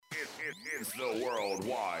It's the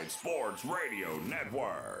Worldwide Sports Radio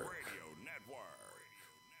Network.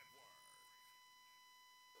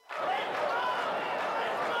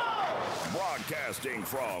 Broadcasting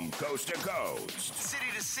from coast to coast, city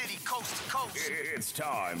to city, coast to coast. It's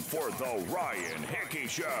time for the Ryan Hickey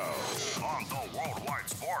Show on the Worldwide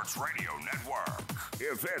Sports Radio Network.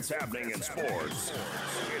 If it's happening in sports,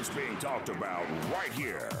 it's being talked about right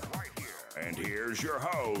here. And here's your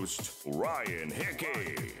host, Ryan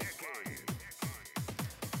Hickey.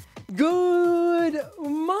 Good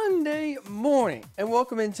Monday morning, and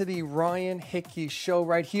welcome into the Ryan Hickey Show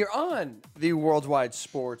right here on the Worldwide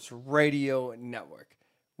Sports Radio Network.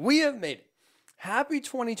 We have made it. Happy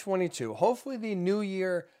 2022. Hopefully the new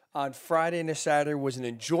year on Friday and Saturday was an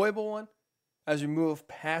enjoyable one as we move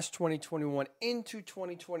past 2021 into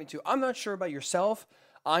 2022. I'm not sure about yourself.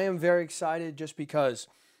 I am very excited just because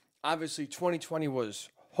obviously 2020 was,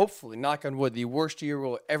 hopefully, knock on wood, the worst year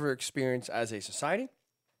we'll ever experience as a society.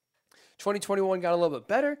 2021 got a little bit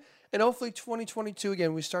better, and hopefully 2022,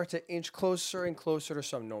 again, we start to inch closer and closer to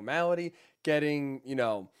some normality, getting,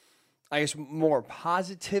 I guess, more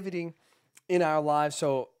positivity in our lives.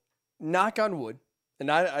 So, knock on wood,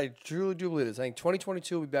 and I truly do believe this. I think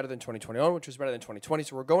 2022 will be better than 2021, which was better than 2020.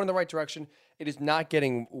 So, we're going in the right direction. It is not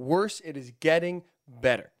getting worse. It is getting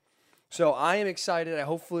better. So, I am excited.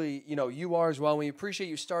 Hopefully, you are as well. We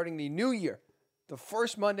appreciate you starting the new year, the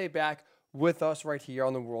first Monday back, with us right here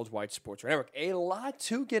on the Worldwide Sports Network. A lot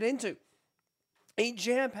to get into. A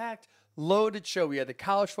jam-packed, loaded show. We had the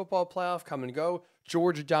college football playoff come and go.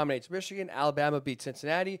 Georgia dominates Michigan. Alabama beats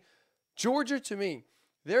Cincinnati. Georgia, to me,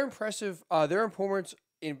 they're impressive. Their performance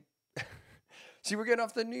in... See, we're getting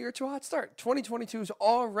off the new year to a hot start. 2022 is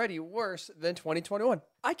already worse than 2021.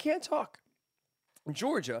 I can't talk.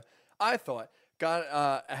 Georgia, I thought,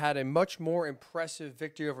 had a much more impressive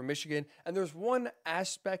victory over Michigan. And there's one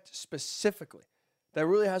aspect specifically that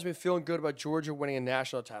really has me feeling good about Georgia winning a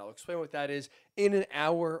national title. I'll explain what that is in an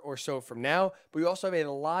hour or so from now. But we also have a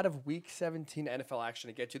lot of Week 17 NFL action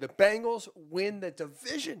to get to. The Bengals win the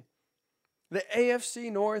division. The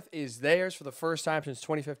AFC North is theirs for the first time since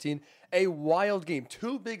 2015. A wild game.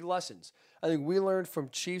 Two big lessons I think we learned from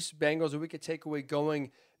Chiefs-Bengals that we could take away going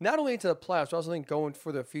not only into the playoffs, but also think going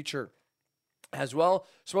for the future as well.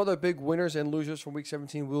 Some other big winners and losers from Week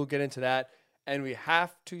 17. We'll get into that. And we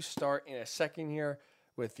have to start in a second here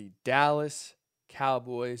with the Dallas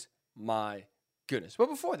Cowboys. My goodness. But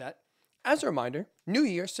before that, as a reminder, new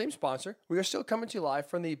year, same sponsor. We are still coming to you live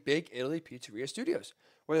from the Big Italy Pizzeria Studios.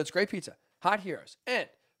 Whether it's great pizza, hot heroes, and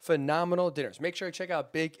phenomenal dinners. Make sure you check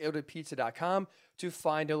out BigItalyPizza.com to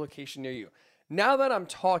find a location near you. Now that I'm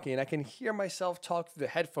talking, I can hear myself talk through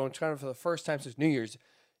the headphones kind of for the first time since New Year's.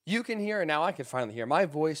 You can hear, and now I can finally hear, my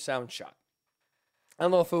voice sound shot. I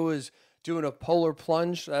don't know if it was doing a polar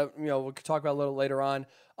plunge, we could talk about a little later on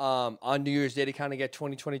New Year's Day to kind of get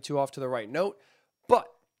 2022 off to the right note.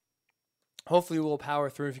 But hopefully we'll power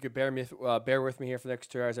through. If you could bear with me here for the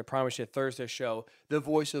next 2 hours, I promise you Thursday show, the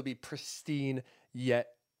voice will be pristine yet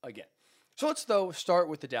again. So let's, though, start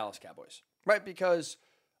with the Dallas Cowboys, right? Because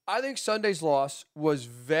I think Sunday's loss was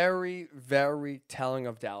very, very telling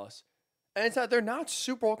of Dallas. And it's that they're not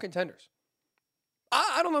Super Bowl contenders.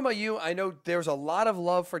 I don't know about you. I know there's a lot of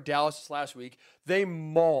love for Dallas this last week. They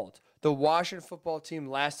mauled the Washington football team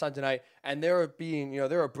last Sunday night, and there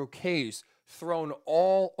are bouquets thrown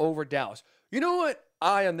all over Dallas. You know what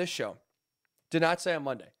I, on this show, did not say on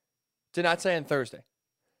Monday, did not say on Thursday?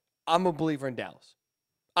 I'm a believer in Dallas.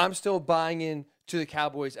 I'm still buying in to the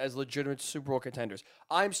Cowboys as legitimate Super Bowl contenders.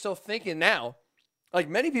 I'm still thinking now, like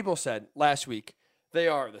many people said last week, they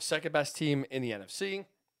are the second best team in the NFC,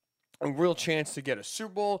 a real chance to get a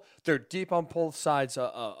Super Bowl. They're deep on both sides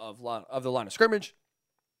of the line of scrimmage.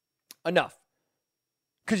 Enough.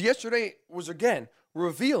 Because yesterday was, again,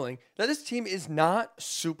 revealing that this team is not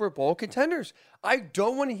Super Bowl contenders. I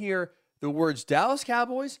don't want to hear the words Dallas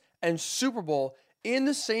Cowboys and Super Bowl in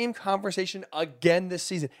the same conversation again this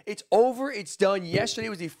season. It's over. It's done. Yesterday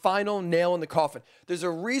was the final nail in the coffin. There's a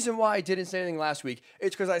reason why I didn't say anything last week.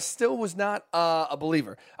 It's because I still was not a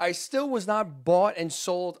believer. I still was not bought and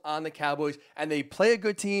sold on the Cowboys, and they play a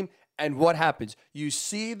good team, and what happens? You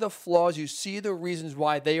see the flaws. You see the reasons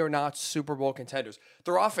why they are not Super Bowl contenders.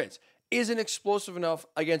 Their offense isn't explosive enough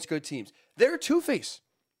against good teams. They're two-faced.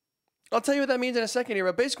 I'll tell you what that means in a second here,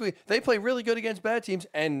 but basically, they play really good against bad teams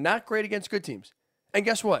and not great against good teams. And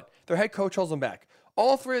guess what? Their head coach holds them back.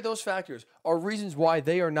 All three of those factors are reasons why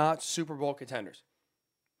they are not Super Bowl contenders.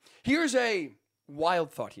 Here's a wild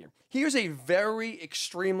thought here. Here's a very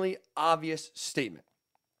extremely obvious statement.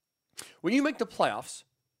 When you make the playoffs,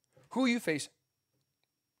 who are you facing?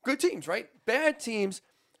 Good teams, right? Bad teams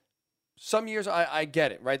Some years I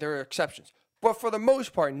get it, right? There are exceptions. But for the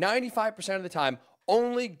most part, 95% of the time,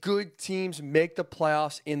 only good teams make the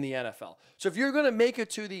playoffs in the NFL. So if you're going to make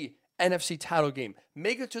it to the NFC title game,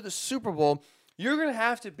 make it to the Super Bowl, you're going to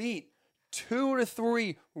have to beat 2 to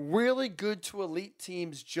 3 really good to elite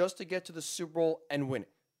teams just to get to the Super Bowl and win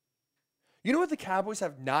it. You know what the Cowboys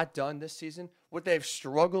have not done this season? What they've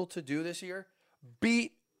struggled to do this year?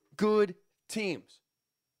 Beat good teams.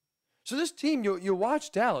 So this team, you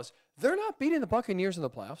watch Dallas, they're not beating the Buccaneers in the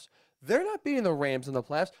playoffs. They're not beating the Rams in the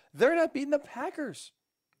playoffs. They're not beating the Packers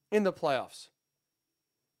in the playoffs.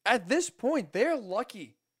 At this point, they're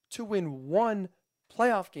lucky to win one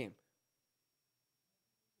playoff game.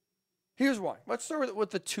 Here's why. Let's start with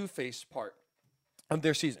the two-faced part of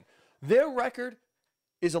their season. Their record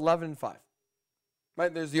is 11-5.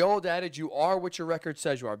 Right? There's the old adage, you are what your record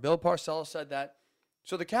says you are. Bill Parcells said that.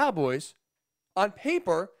 So the Cowboys, on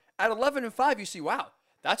paper, at 11-5, you see, wow,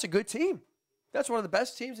 that's a good team. That's one of the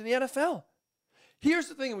best teams in the NFL. Here's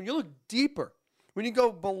the thing. When you look deeper, when you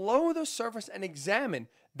go below the surface and examine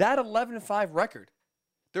that 11-5 record,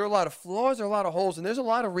 there are a lot of flaws, there are a lot of holes, and there's a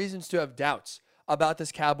lot of reasons to have doubts about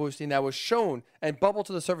this Cowboys team that was shown and bubbled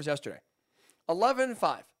to the surface yesterday.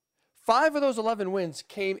 11-5. 5 of those 11 wins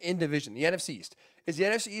came in division, the NFC East. Is the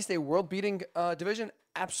NFC East a world-beating division?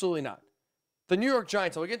 Absolutely not. The New York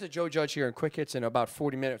Giants, I'll get to Joe Judge here in quick hits in about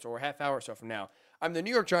 40 minutes or a half hour or so from now. The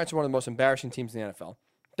New York Giants are one of the most embarrassing teams in the NFL.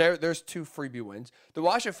 There's 2 freebie wins. The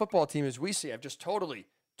Washington football team, as we see, have just totally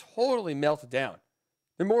melted down.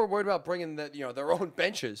 They're more worried about bringing their own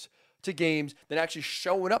benches to games than actually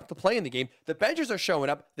showing up to play in the game. The benches are showing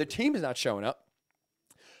up. The team is not showing up.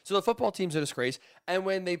 So the football team's a disgrace. And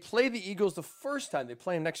when they play the Eagles the first time, they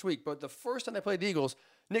play them next week, but the first time they played the Eagles,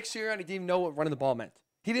 Nick Sirianni didn't even know what running the ball meant.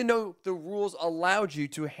 He didn't know the rules allowed you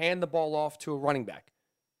to hand the ball off to a running back.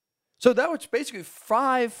 So that was basically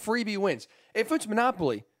 5 freebie wins. If it's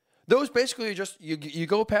Monopoly, those basically are just, you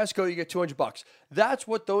go past go, you get $200. That's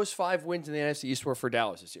what those 5 wins in the NFC East were for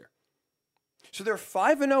Dallas this year. So they're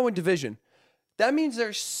 5-0 in division. That means they're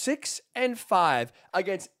 6-5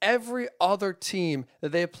 against every other team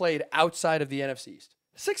that they have played outside of the NFC East.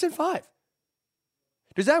 6-5.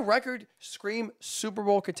 Does that record scream Super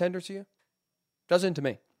Bowl contender to you? Doesn't to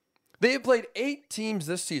me. They have played 8 teams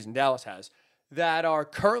this season, Dallas has, that are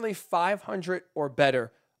currently 500 or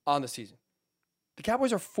better on the season. The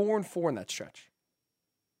Cowboys are 4-4 in that stretch.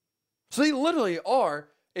 So they literally are,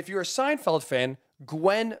 if you're a Seinfeld fan,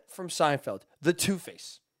 Gwen from Seinfeld, the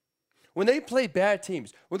Two-Face. When they play bad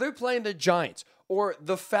teams, when they're playing the Giants or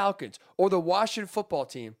the Falcons or the Washington football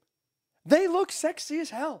team, they look sexy as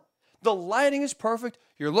hell. The lighting is perfect.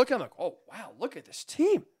 You're looking like, oh, wow, look at this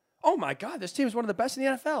team. Oh, my God, this team is one of the best in the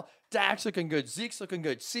NFL. Dak's looking good. Zeke's looking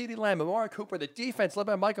good. CeeDee Lamb, Amari Cooper, the defense led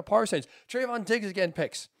by Micah Parsons. Trayvon Diggs is getting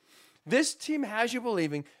picks. This team has you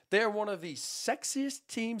believing they're one of the sexiest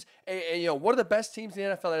teams, and one of the best teams in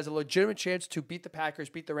the NFL that has a legitimate chance to beat the Packers,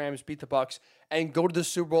 beat the Rams, beat the Bucs, and go to the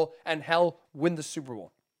Super Bowl, and hell, win the Super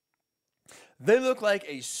Bowl. They look like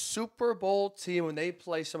a Super Bowl team when they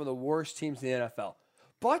play some of the worst teams in the NFL.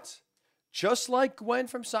 But just like Gwen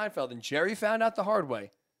from Seinfeld, and Jerry found out the hard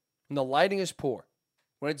way, when the lighting is poor,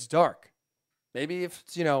 when it's dark, maybe if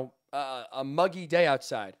it's, a muggy day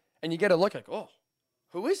outside, and you get a look like, oh,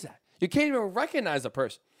 who is that? You can't even recognize the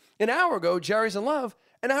person. An hour ago, Jerry's in love.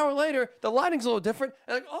 An hour later, the lighting's a little different.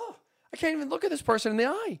 And like, oh, I can't even look at this person in the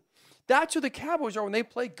eye. That's who the Cowboys are when they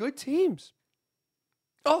play good teams.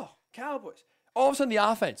 Oh, Cowboys. All of a sudden, the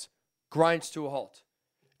offense grinds to a halt.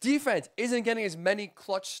 Defense isn't getting as many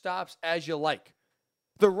clutch stops as you like.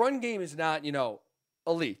 The run game is not,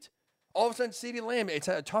 elite. All of a sudden, CeeDee Lamb, it's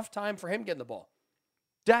a tough time for him getting the ball.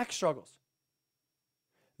 Dak struggles.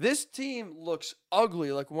 This team looks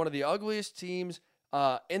ugly, like one of the ugliest teams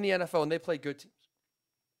in the NFL, and they play good teams.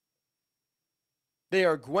 They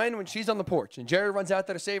are Gwen when she's on the porch, and Jerry runs out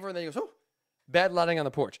there to save her, and then he goes, oh, bad lighting on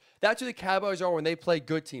the porch. That's who the Cowboys are when they play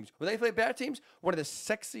good teams. When they play bad teams, one of the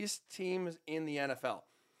sexiest teams in the NFL.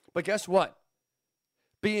 But guess what?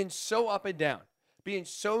 Being so up and down, being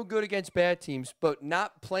so good against bad teams, but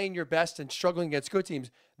not playing your best and struggling against good teams,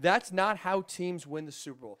 that's not how teams win the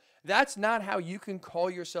Super Bowl. That's not how you can call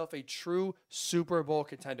yourself a true Super Bowl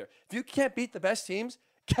contender. If you can't beat the best teams,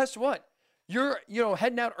 guess what? You're,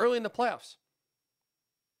 heading out early in the playoffs.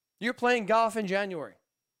 You're playing golf in January.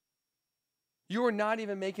 You are not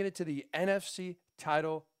even making it to the NFC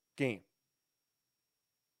title game.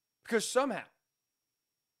 Because somehow,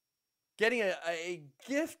 getting a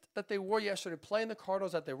gift that they wore yesterday, playing the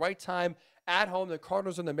Cardinals at the right time, at home, the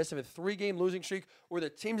Cardinals in the midst of a 3-game losing streak, where the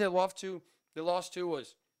teams they lost to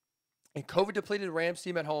was a COVID-depleted Rams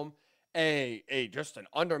team at home just an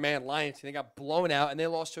undermanned Lions team. They got blown out, and they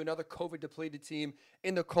lost to another COVID-depleted team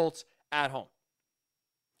in the Colts at home.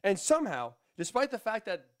 And somehow, despite the fact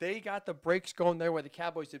that they got the breaks going there where the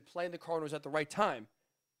Cowboys did playing the Cardinals at the right time,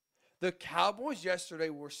 the Cowboys yesterday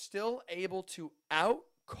were still able to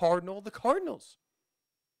out-Cardinal the Cardinals.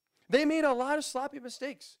 They made a lot of sloppy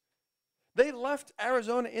mistakes. They left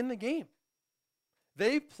Arizona in the game.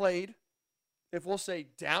 They played, if we'll say,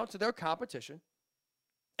 down to their competition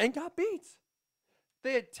and got beat.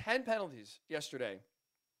 They had 10 penalties yesterday.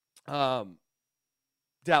 Dallas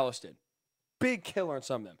did. Big killer on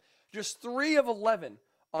some of them. Just 3 of 11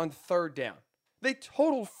 on third down. They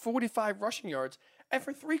totaled 45 rushing yards, and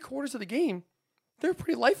for 3/4 of the game, they're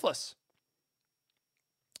pretty lifeless.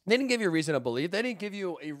 They didn't give you a reason to believe. They didn't give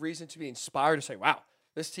you a reason to be inspired to say, wow,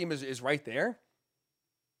 this team is right there.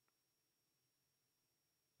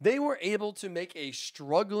 They were able to make a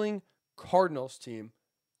struggling Cardinals team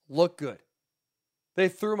look good. They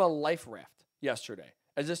threw them a life raft yesterday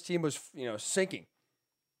as this team was, sinking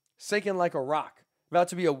like a rock, about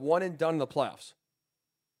to be a one and done in the playoffs.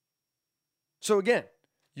 So again,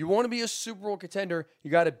 you want to be a Super Bowl contender, you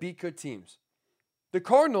got to beat good teams. The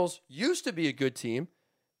Cardinals used to be a good team.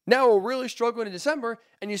 Now we're really struggling in December,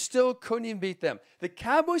 and you still couldn't even beat them. The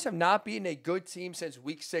Cowboys have not beaten a good team since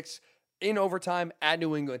Week 6 in overtime at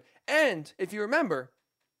New England. And if you remember,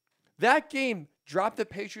 that game dropped the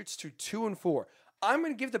Patriots to 2-4. I'm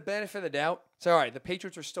going to give the benefit of the doubt. So, all right, the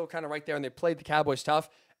Patriots are still kind of right there, and they played the Cowboys tough.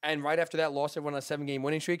 And right after that loss, they went on a 7-game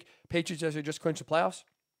winning streak. Patriots just clinched the playoffs.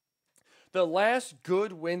 The last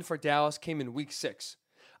good win for Dallas came in Week 6.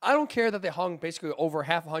 I don't care that they hung basically over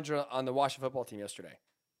 500 on the Washington football team yesterday.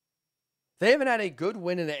 They haven't had a good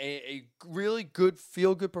win and a really good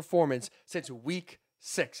feel-good performance since Week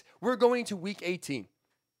 6. We're going to Week 18.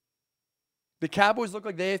 The Cowboys look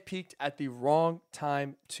like they have peaked at the wrong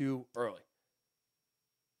time too early.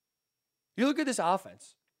 You look at this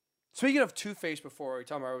offense. Speaking of two-faced before, we're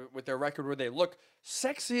talking about with their record where they look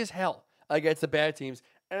sexy as hell against the bad teams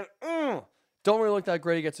and don't really look that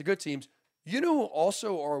great against the good teams. You know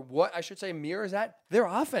also, or what I should say mirrors that? Their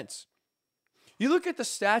offense. You look at the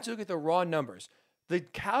stats, you look at the raw numbers. The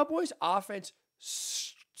Cowboys' offense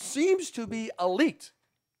seems to be elite.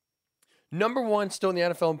 Number 1 still in the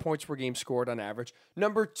NFL in points per game scored on average.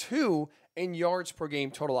 Number 2 in yards per game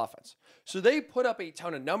total offense. So they put up a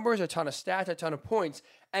ton of numbers, a ton of stats, a ton of points,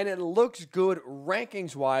 and it looks good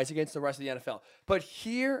rankings-wise against the rest of the NFL. But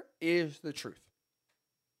here is the truth.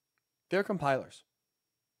 They're compilers.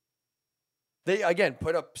 They, again,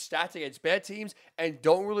 put up stats against bad teams and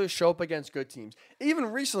don't really show up against good teams. Even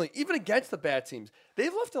recently, even against the bad teams,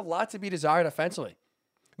 they've left a lot to be desired offensively.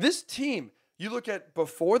 This team, you look at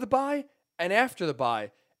before the bye and after the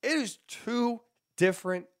bye, it is 2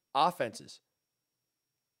 different offenses.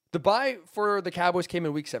 The bye for the Cowboys came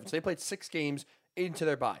in Week 7, so they played 6 games into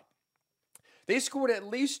their bye. They scored at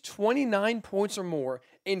least 29 points or more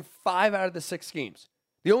in 5 out of the 6 games.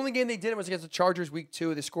 The only game they did was against the Chargers Week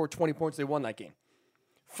 2. They scored 20 points. They won that game.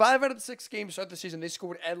 5 out of the 6 games to start the season, they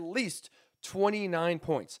scored at least 29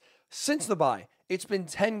 points. Since the bye, it's been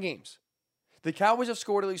 10 games. The Cowboys have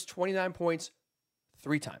scored at least 29 points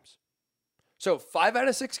 3 times. So 5 out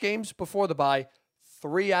of 6 games before the bye,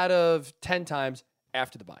 3 out of 10 times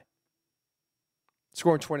after the bye.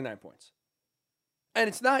 Scoring 29 points. And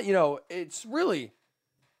it's not, it's really,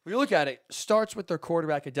 when you look at it, starts with their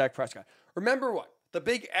quarterback at Dak Prescott. Remember what? The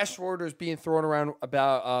big S word is being thrown around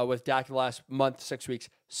about with Dak the last month, 6 weeks,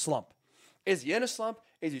 slump. Is he in a slump?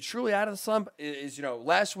 Is he truly out of the slump?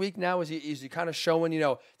 Last week now, is he kind of showing,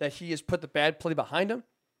 that he has put the bad play behind him?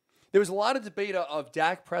 There was a lot of debate of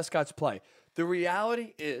Dak Prescott's play. The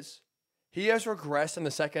reality is he has regressed in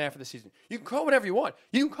the second half of the season. You can call it whatever you want.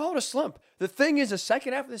 You can call it a slump. The thing is, the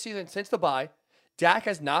second half of the season, since the bye, Dak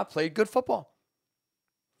has not played good football.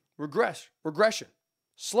 Regression,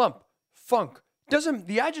 slump, funk.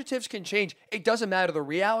 The adjectives can change. It doesn't matter. The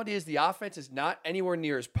reality is the offense is not anywhere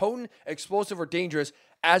near as potent, explosive, or dangerous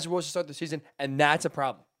as it was to start the season, and that's a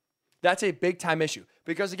problem. That's a big-time issue.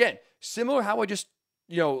 Because, again, similar how I just,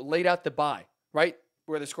 laid out the bye, right?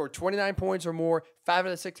 Where they scored 29 points or more, 5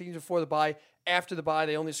 out of 6 games before the bye. After the bye,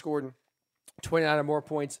 they only scored 29 or more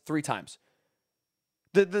points 3 times.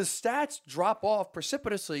 The stats drop off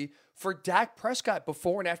precipitously for Dak Prescott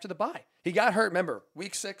before and after the bye. He got hurt, remember,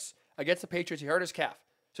 Week 6 against the Patriots. He hurt his calf.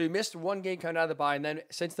 So he missed 1 game coming out of the bye, and then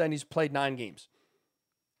since then he's played 9 games.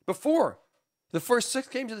 Before the first 6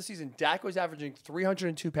 games of the season, Dak was averaging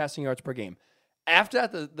 302 passing yards per game. After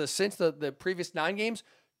that, since the previous 9 games,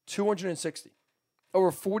 260.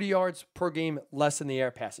 Over 40 yards per game less in the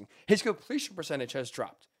air passing. His completion percentage has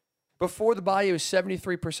dropped. Before the bye, it was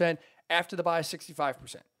 73%. after the bye is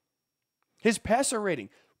 65%. His passer rating,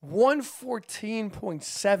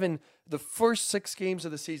 114.7 the first 6 games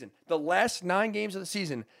of the season. The last 9 games of the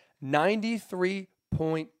season,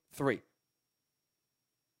 93.3.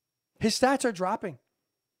 His stats are dropping.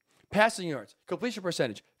 Passing yards, completion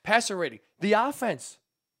percentage, passer rating, the offense.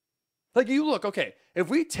 Like you look, okay, if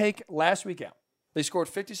we take last week out, they scored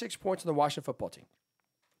 56 points on the Washington football team.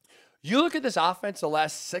 You look at this offense the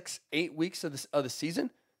last 6-8 weeks of the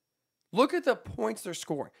season, look at the points they're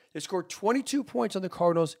scoring. They scored 22 points on the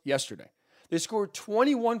Cardinals yesterday. They scored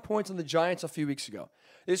 21 points on the Giants a few weeks ago.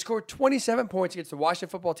 They scored 27 points against the Washington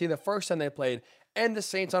football team the first time they played, and the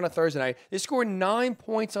Saints on a Thursday night. They scored 9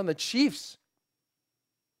 points on the Chiefs.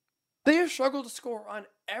 They have struggled to score on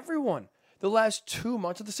everyone the last 2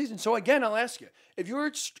 months of the season. So again, I'll ask you, if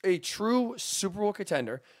you're a true Super Bowl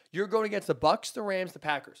contender, you're going against the Bucs, the Rams, the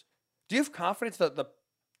Packers. Do you have confidence that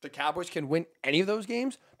the Cowboys can win any of those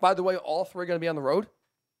games? By the way, all 3 are going to be on the road?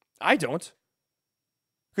 I don't.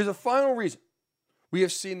 Because the final reason we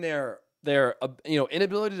have seen their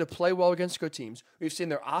inability to play well against good teams, we've seen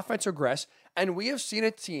their offense regress, and we have seen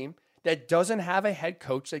a team that doesn't have a head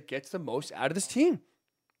coach that gets the most out of this team.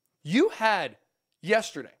 You had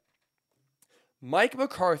yesterday Mike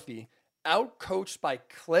McCarthy outcoached by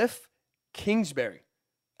Cliff Kingsbury.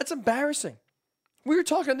 That's embarrassing. We were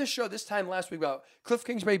talking on this show this time last week about Cliff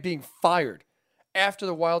Kingsbury being fired after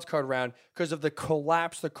the wild card round because of the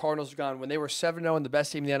collapse the Cardinals have gone when they were 7-0 and the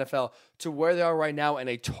best team in the NFL to where they are right now in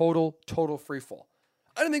a total free fall.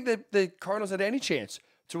 I don't think that the Cardinals had any chance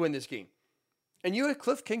to win this game. And you had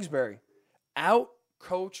Cliff Kingsbury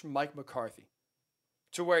out-coach Mike McCarthy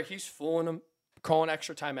to where he's fooling them, calling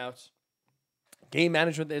extra timeouts. Game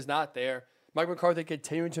management is not there. Mike McCarthy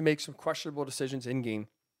continuing to make some questionable decisions in-game.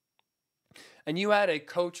 And you had a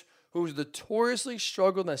coach who's notoriously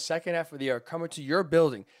struggled in the second half of the year coming to your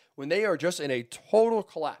building when they are just in a total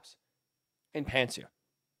collapse and pants you.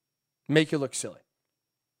 Make you look silly.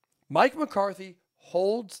 Mike McCarthy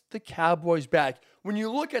holds the Cowboys back. When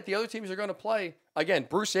you look at the other teams they're going to play, again,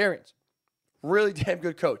 Bruce Arians, really damn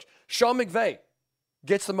good coach. Sean McVay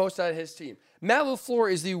gets the most out of his team. Matt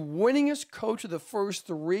LaFleur is the winningest coach of the first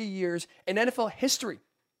 3 years in NFL history.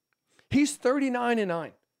 He's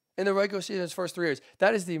 39-9 in the regular season his first 3 years.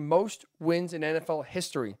 That is the most wins in NFL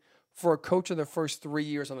history for a coach in the first 3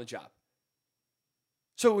 years on the job.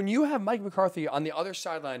 So when you have Mike McCarthy on the other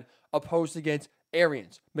sideline opposed against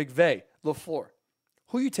Arians, McVay, LaFleur,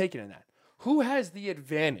 who are you taking in that? Who has the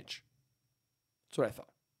advantage? That's what I thought.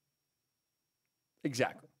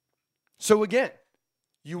 Exactly. So again,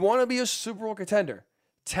 you want to be a Super Bowl contender.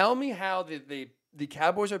 Tell me how the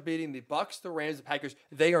Cowboys are beating the Bucs, the Rams, the Packers.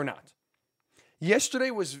 They are not.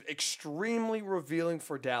 Yesterday was extremely revealing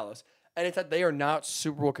for Dallas, and it's that they are not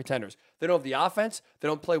Super Bowl contenders. They don't have the offense. They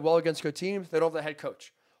don't play well against good teams. They don't have the head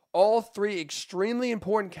coach. All 3 extremely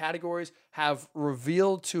important categories have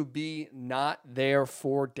revealed to be not there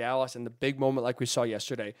for Dallas in the big moment like we saw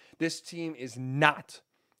yesterday. This team is not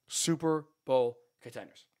Super Bowl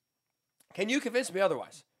contenders. Can you convince me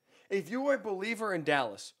otherwise? If you are a believer in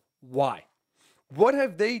Dallas, why? What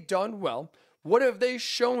have they done well? What have they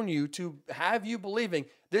shown you to have you believing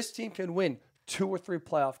this team can win 2 or 3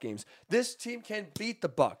 playoff games? This team can beat the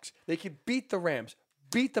Bucs. They can beat the Rams,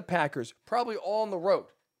 beat the Packers, probably all on the road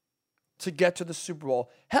to get to the Super Bowl.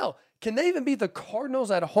 Hell, can they even beat the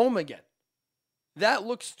Cardinals at home again? That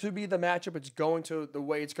looks to be the matchup it's going to, the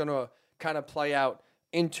way it's going to kind of play out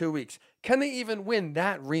in 2 weeks. Can they even win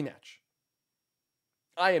that rematch?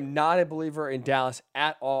 I am not a believer in Dallas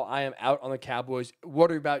at all. I am out on the Cowboys.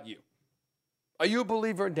 What about you? Are you a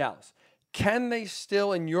believer in Dallas? Can they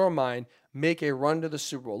still, in your mind, make a run to the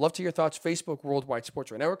Super Bowl? Love to hear your thoughts. Facebook, Worldwide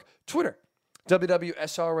Sports Radio Network. Twitter,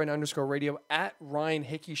 WWSRN_radio, at Ryan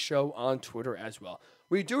Hickey Show on Twitter as well.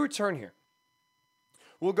 We do return here.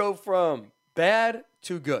 We'll go from bad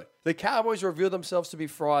to good. The Cowboys reveal themselves to be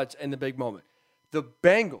frauds in the big moment. The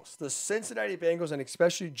Bengals, the Cincinnati Bengals, and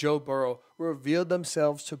especially Joe Burrow, revealed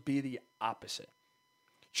themselves to be the opposite.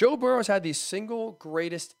 Joe Burrow has had the single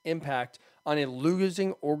greatest impact on a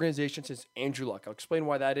losing organization since Andrew Luck. I'll explain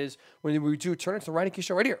why that is when we do turn it to the Ryan Hickey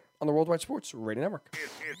Show right here on the Worldwide Sports Radio Network.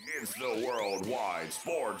 It's the Worldwide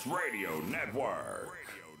Sports Radio Network.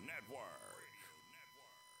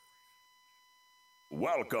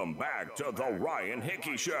 Welcome back to the Ryan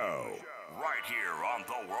Hickey Show, right here on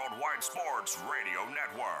the Worldwide Sports Radio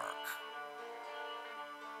Network.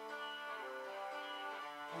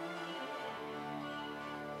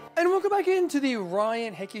 And welcome back into the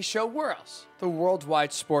Ryan Hickey Show. Where else? The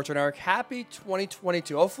Worldwide Sports Network. Happy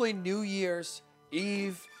 2022. Hopefully New Year's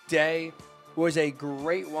Eve day was a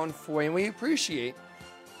great one for you. And we appreciate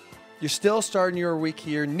You're still starting your week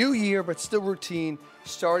here. New year, but still routine.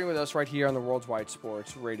 Starting with us right here on the Worldwide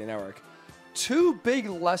Sports Radio Network. Two big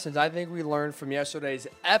lessons I think we learned from yesterday's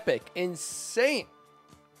epic, insane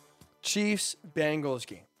Chiefs-Bengals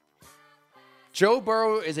game. Joe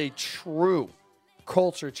Burrow is a true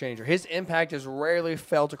culture changer. His impact is rarely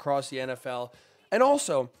felt across the NFL. And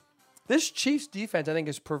also, this Chiefs defense, I think,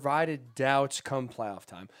 has provided doubts come playoff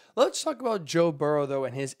time. Let's talk about Joe Burrow, though,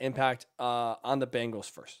 and his impact on the Bengals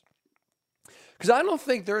first. Because I don't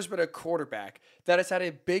think there's been a quarterback that has had a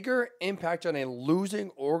bigger impact on a losing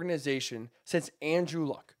organization since Andrew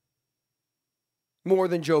Luck. More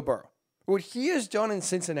than Joe Burrow. What he has done in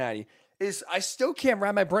Cincinnati is, I still can't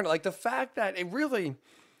wrap my brain. Like, the fact that it really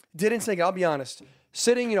didn't sink, I'll be honest.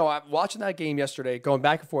 Sitting, watching that game yesterday, going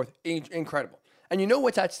back and forth, incredible. And you know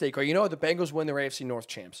what's at stake, right? You know the Bengals win their AFC North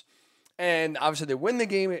champs. And obviously they win the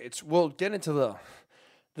game. We'll get into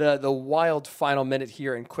the wild final minute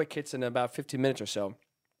here and quick hits in about 15 minutes or so.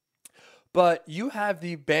 But you have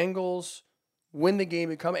the Bengals win the game,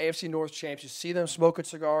 become AFC North champs. You see them smoking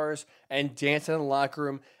cigars and dancing in the locker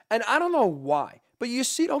room. And I don't know why, but you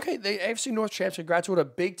see, okay, the AFC North champs, congrats, what a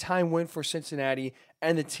big-time win for Cincinnati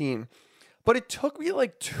and the team. But it took me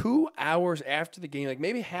like 2 hours after the game, like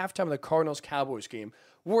maybe halftime of the Cardinals-Cowboys game,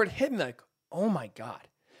 where it hit me like, oh my God.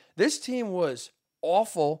 This team was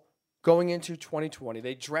awful going into 2020.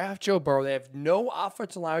 They draft Joe Burrow. They have no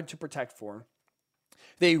offensive line to protect for him.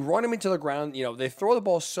 They run him into the ground. They throw the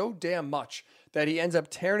ball so damn much that he ends up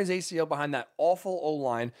tearing his ACL behind that awful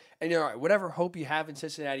O-line. And all right, whatever hope you have in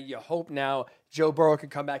Cincinnati, you hope now Joe Burrow can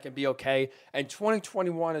come back and be okay. And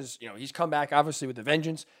 2021 is, he's come back obviously with a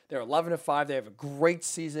vengeance. They're 11-5. They have a great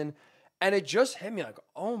season. And it just hit me like,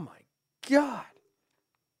 oh my God.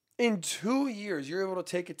 In 2 years, you're able to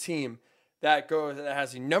take a team that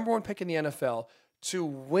has the number one pick in the NFL to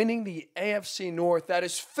winning the AFC North that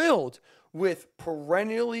is filled with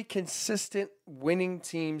perennially consistent winning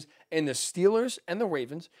teams in the Steelers and the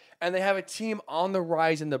Ravens, and they have a team on the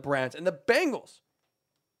rise in the Browns. And the Bengals,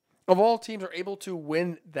 of all teams, are able to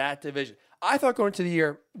win that division. I thought going into the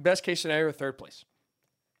year, best case scenario, third place.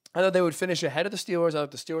 I thought they would finish ahead of the Steelers. I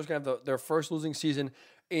thought the Steelers were going to have their first losing season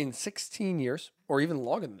in 16 years, or even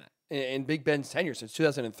longer than that, in Big Ben's tenure, since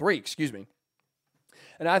 2003, excuse me.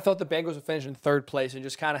 And I thought the Bengals would finish in third place and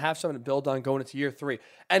just kind of have something to build on going into year 3.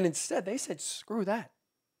 And instead, they said, screw that.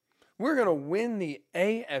 We're going to win the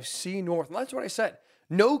AFC North. And that's what I said.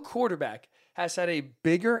 No quarterback has had a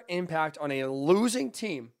bigger impact on a losing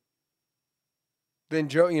team than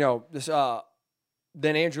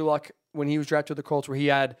than Andrew Luck when he was drafted to the Colts, where he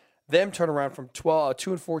had them turn around from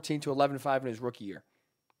 2-14 to 11-5 in his rookie year.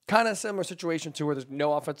 Kind of similar situation to where there's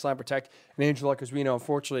no offensive line protect, and Andrew Luck, as we know,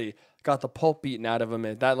 unfortunately got the pulp beaten out of him,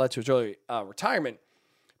 and that led to his early retirement.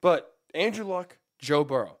 But Andrew Luck, Joe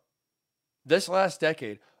Burrow, this last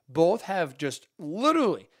decade, both have just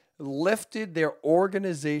literally lifted their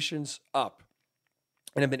organizations up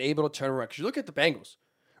and have been able to turn around. Because you look at the Bengals,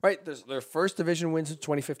 right? Their first division wins in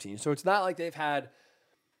 2015, so it's not like they've had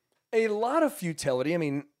a lot of futility. I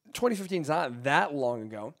mean, 2015 is not that long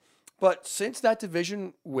ago. But since that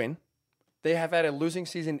division win, they have had a losing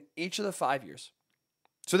season each of the 5 years.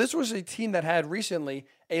 So this was a team that had recently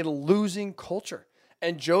a losing culture.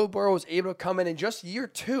 And Joe Burrow was able to come in just year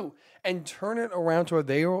 2 and turn it around to where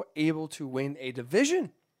they were able to win a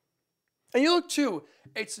division. And you look, too,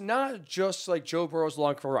 it's not just like Joe Burrow's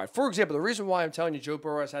along for a ride. For example, the reason why I'm telling you Joe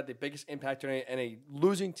Burrow has had the biggest impact on a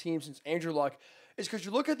losing team since Andrew Luck is because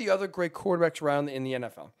you look at the other great quarterbacks around in the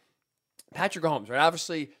NFL. Patrick Mahomes, right?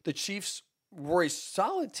 Obviously, the Chiefs were a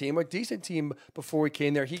solid team, a decent team before he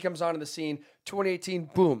came there. He comes onto the scene,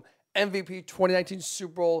 2018, boom, MVP, 2019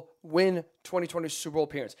 Super Bowl, win 2020 Super Bowl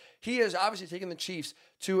appearance. He has obviously taken the Chiefs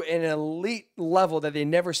to an elite level that they'd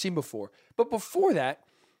never seen before. But before that,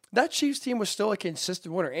 that Chiefs team was still a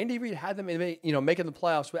consistent winner. Andy Reid had them, making the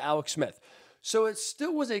playoffs with Alex Smith. So it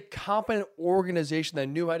still was a competent organization that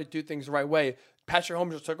knew how to do things the right way. Patrick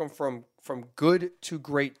Mahomes just took them from good to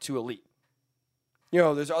great to elite.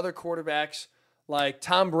 There's other quarterbacks like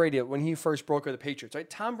Tom Brady when he first broke with the Patriots, right?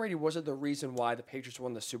 Tom Brady wasn't the reason why the Patriots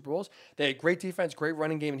won the Super Bowls. They had great defense, great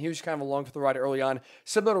running game, and he was kind of along for the ride early on.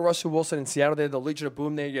 Similar to Russell Wilson in Seattle, they had the Legion of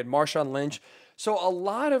Boom there. You had Marshawn Lynch. So a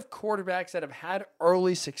lot of quarterbacks that have had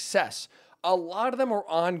early success, a lot of them are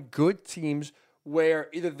on good teams where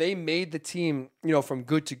either they made the team, from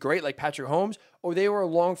good to great, like Patrick Mahomes, or they were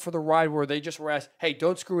along for the ride where they just were asked, hey,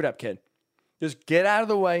 don't screw it up, kid. Just get out of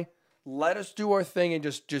the way. Let us do our thing and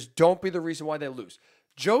just don't be the reason why they lose.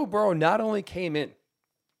 Joe Burrow not only came in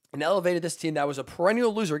and elevated this team that was a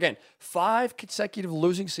perennial loser, again, 5 consecutive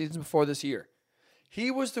losing seasons before this year. He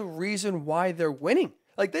was the reason why they're winning.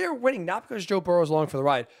 Like, they are winning not because Joe Burrow is along for the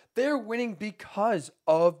ride. They're winning because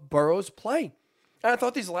of Burrow's play. And I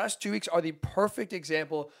thought these last 2 weeks are the perfect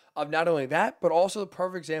example of not only that, but also the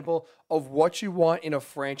perfect example of what you want in a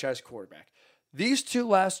franchise quarterback. These two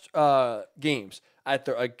last games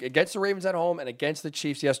against the Ravens at home and against the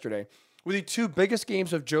Chiefs yesterday were the two biggest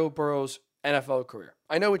games of Joe Burrow's NFL career.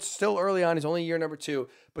 I know it's still early on. He's only year number 2,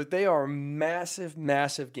 but they are massive,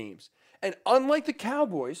 massive games. And unlike the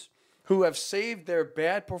Cowboys, who have saved their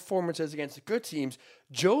bad performances against the good teams,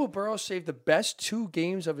 Joe Burrow saved the best 2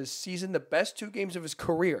 games of his season, the best 2 games of his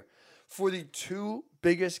career for the 2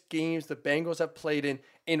 biggest games the Bengals have played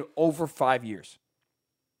in over 5 years.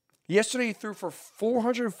 Yesterday, he threw for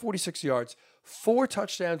 446 yards, 4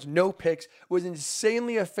 touchdowns, no picks, was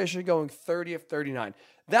insanely efficient, going 30 of 39.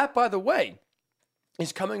 That, by the way,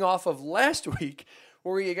 is coming off of last week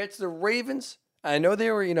where he gets the Ravens. I know they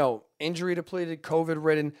were, injury depleted, COVID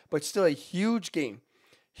ridden, but still a huge game.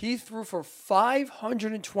 He threw for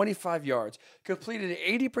 525 yards, completed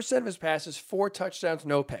 80% of his passes, 4 touchdowns,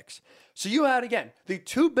 no picks. So you had, again, the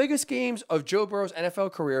 2 biggest games of Joe Burrow's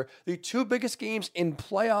NFL career, the 2 biggest games in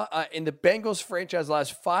in the Bengals franchise the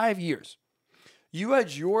last 5 years. You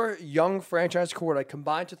had your young franchise quarterback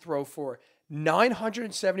combined to throw for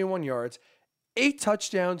 971 yards, 8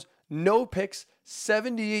 touchdowns, no picks,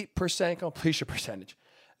 78% completion percentage.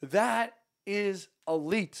 That is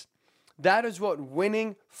elite. That is what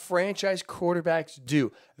winning franchise quarterbacks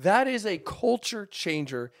do. That is a culture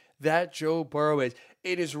changer that Joe Burrow is.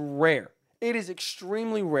 It is rare. It is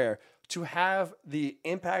extremely rare to have the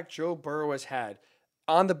impact Joe Burrow has had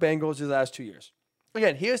on the Bengals the last 2 years.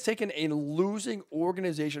 Again, he has taken a losing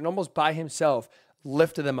organization almost by himself,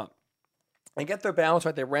 lifted them up. And get their balance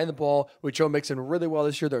right. They ran the ball with Joe Mixon really well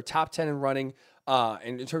this year. They're top 10 in running.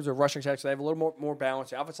 And in terms of rushing attacks, they have a little more balance.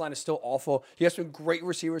 The offensive line is still awful. He has some great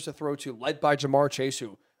receivers to throw to, led by Jamar Chase,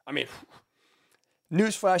 who,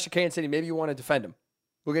 newsflash to Kansas City, maybe you want to defend him.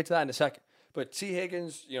 We'll get to that in a second. But T.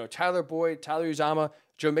 Higgins, Tyler Boyd, Tyler Uzama,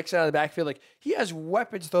 Joe Mixon out of the backfield. He has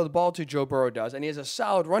weapons to throw the ball to, Joe Burrow does, and he has a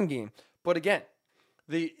solid run game. But again,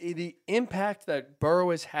 the impact that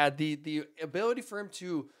Burrow has had, the ability for him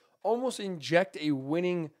to almost inject a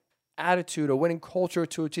winning attitude, a winning culture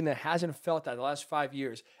to a team that hasn't felt that the last 5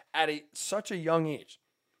 years at such a young age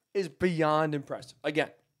is beyond impressive. Again,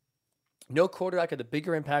 no quarterback had a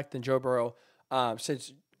bigger impact than Joe Burrow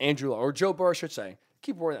since Andrew Luck, or Joe Burrow, I should say.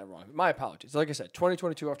 Keep wording that wrong. My apologies. Like I said,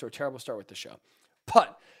 2022 after a terrible start with the show.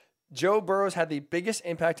 But Joe Burrow's had the biggest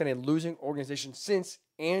impact on a losing organization since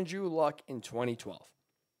Andrew Luck in 2012.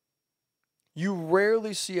 You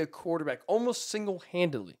rarely see a quarterback almost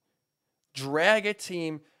single-handedly drag a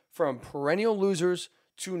team from perennial losers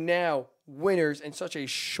to now winners in such a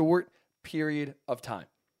short period of time.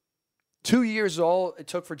 2 years is all it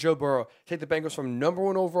took for Joe Burrow to take the Bengals from number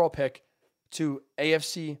 1 overall pick to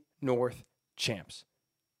AFC North champs.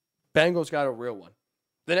 Bengals got a real one.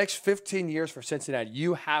 The next 15 years for Cincinnati,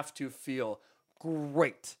 you have to feel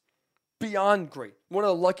great, beyond great. One of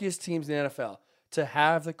the luckiest teams in the NFL to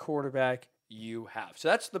have the quarterback you have. So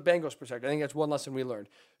that's the Bengals perspective. I think that's one lesson we learned.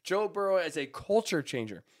 Joe Burrow as a culture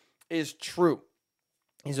changer is true.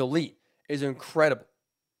 He's elite. Is incredible.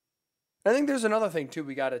 I think there's another thing, too,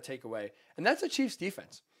 we got to take away, and that's the Chiefs'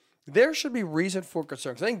 defense. There should be reason for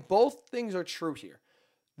concern. I think both things are true here.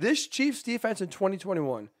 This Chiefs' defense in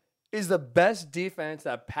 2021 is the best defense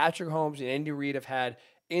that Patrick Mahomes and Andy Reid have had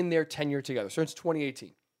in their tenure together since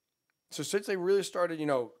 2018. So since they really started,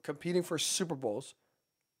 competing for Super Bowls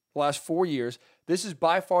the last 4 years, this is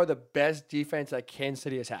by far the best defense that Kansas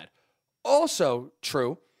City has had. Also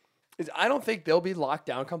true is I don't think they'll be locked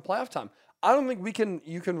down come playoff time. I don't think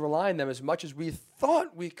you can rely on them as much as we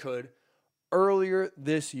thought we could earlier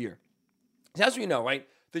this year. As we know, right,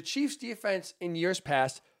 the Chiefs' defense in years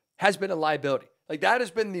past has been a liability. That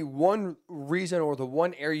has been the one reason or the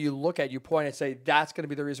one area you look at, you point and say, that's going to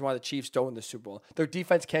be the reason why the Chiefs don't win the Super Bowl. Their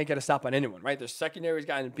defense can't get a stop on anyone, right? Their secondary's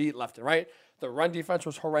gotten beat left and right. The run defense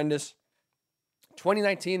was horrendous.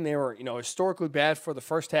 2019, they were, historically bad for the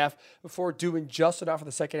first half before doing just enough for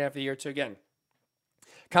the second half of the year to, again,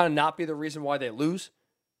 kind of not be the reason why they lose.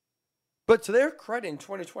 But to their credit in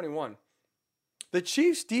 2021, the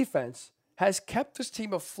Chiefs' defense has kept this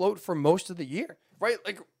team afloat for most of the year, right?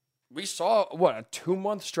 We saw, a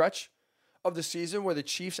 2-month stretch of the season where the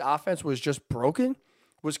Chiefs' offense was just broken,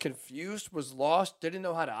 was confused, was lost, didn't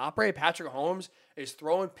know how to operate. Patrick Mahomes is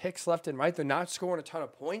throwing picks left and right. They're not scoring a ton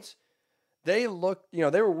of points. They looked,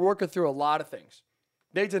 they were working through a lot of things.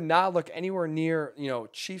 They did not look anywhere near,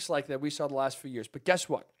 Chiefs like that we saw the last few years. But guess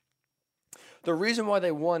what? The reason why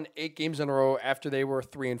they won 8 games in a row after they were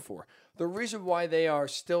 3-4. The reason why they are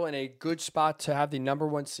still in a good spot to have the number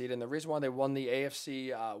 1 seed, and the reason why they won the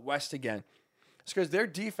AFC West again, is because their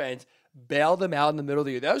defense bailed them out in the middle of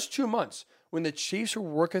the year. That was 2 months when the Chiefs were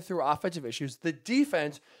working through offensive issues. The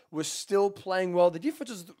defense was still playing well. The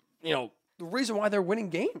defense is, the reason why they're winning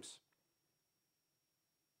games.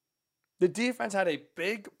 The defense had a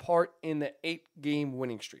big part in the 8-game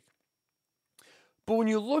winning streak. But when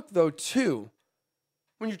you look, though, too,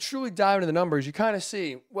 when you truly dive into the numbers, you kind of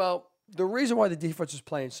see, well, the reason why the defense is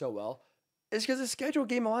playing so well is because the schedule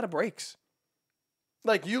gave them a lot of breaks.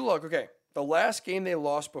 Like, you look, okay, the last game they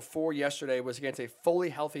lost before yesterday was against a fully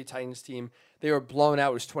healthy Titans team. They were blown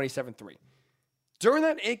out. It was 27-3. During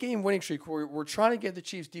that 8-game winning streak, we're trying to give the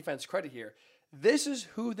Chiefs defense credit here. This is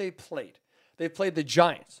who they played. They played the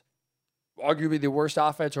Giants, arguably the worst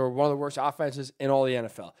offense or one of the worst offenses in all the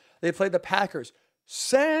NFL. They played the Packers.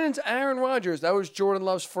 Sans Aaron Rodgers. That was Jordan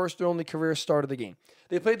Love's first and only career start of the game.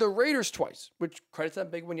 They played the Raiders twice, which credits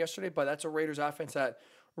that big win yesterday, but that's a Raiders offense that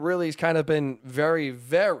really has kind of been very,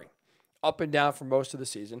 very up and down for most of the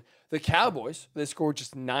season. The Cowboys, they scored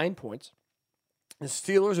just 9 points. The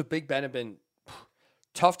Steelers with Big Ben have been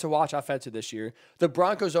tough to watch offensive this year. The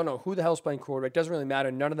Broncos don't know who the hell's playing quarterback. Doesn't really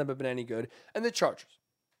matter. None of them have been any good. And the Chargers.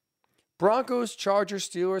 Broncos, Chargers,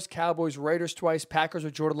 Steelers, Cowboys, Raiders twice, Packers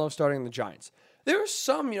with Jordan Love starting, and the Giants. There are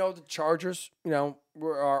some, the Chargers,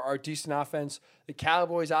 are decent offense. The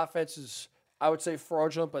Cowboys offense is, I would say,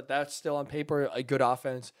 fraudulent, but that's still on paper a good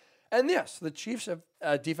offense. And yes, the Chiefs have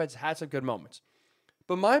defense had some good moments.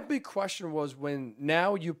 But my big question was, when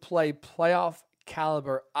now you play playoff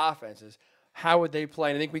caliber offenses, how would they play?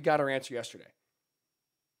 And I think we got our answer yesterday.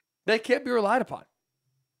 They can't be relied upon.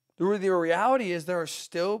 The reality is there are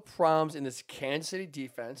still problems in this Kansas City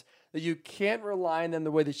defense that you can't rely on them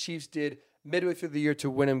the way the Chiefs did midway through the year to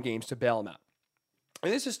win them games, to bail them out.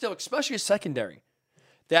 And this is still, especially a secondary,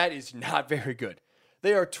 that is not very good.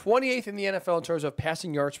 They are 28th in the NFL in terms of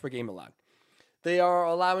passing yards per game allowed. They are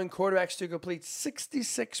allowing quarterbacks to complete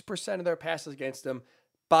 66% of their passes against them,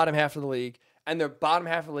 bottom half of the league, and they're bottom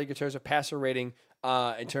half of the league in terms of passer rating,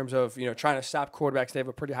 in terms of trying to stop quarterbacks. They have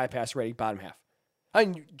a pretty high passer rating, bottom half.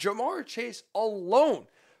 And Ja'Marr Chase alone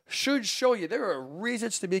should show you there are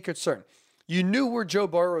reasons to be concerned. You knew where Joe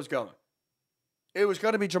Burrow was going. It was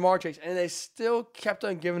going to be Ja'Marr Chase, and they still kept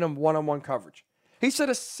on giving him one-on-one coverage. He set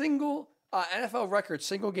a single NFL record,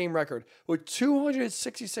 single game record, with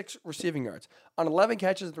 266 receiving yards on 11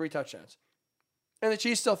 catches and 3 touchdowns. And the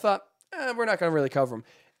Chiefs still thought, we're not going to really cover him.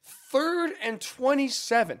 3rd and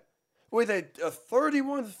 27 with a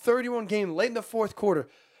 31-31 game late in the fourth quarter.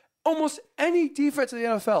 Almost any defense in the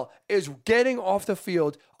NFL is getting off the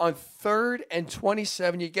field on 3rd and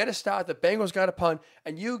 27. You get a stop, the Bengals got a punt,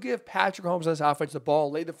 and you give Patrick Mahomes on this offense the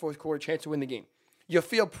ball late in the fourth quarter, chance to win the game. You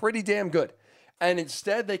feel pretty damn good. And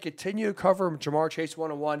instead, they continue to cover Ja'Marr Chase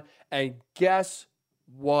one-on-one, and guess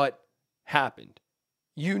what happened?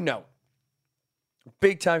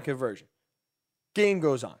 Big-time conversion. Game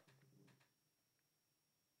goes on.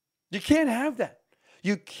 You can't have that.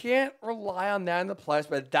 You can't rely on that in the playoffs,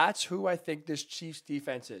 but that's who I think this Chiefs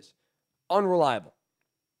defense is. Unreliable.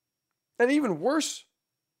 And even worse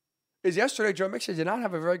is yesterday, Joe Mixon did not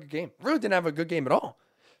have a very good game. Really didn't have a good game at all.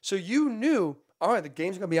 So you knew, all right, the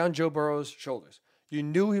game's going to be on Joe Burrow's shoulders. You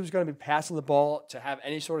knew he was going to be passing the ball to have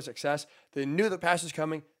any sort of success. They knew the pass was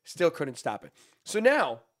coming, still couldn't stop it. So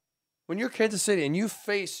now, when you're Kansas City and you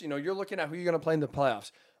face, you're looking at who you're going to play in the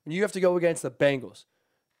playoffs, when you have to go against the Bengals,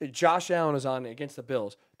 Josh Allen is on against the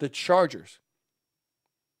Bills, the Chargers.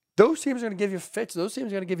 Those teams are going to give you fits. Those teams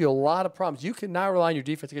are going to give you a lot of problems. You cannot rely on your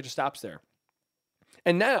defense to get your stops there.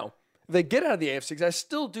 And now, if they get out of the AFC, because I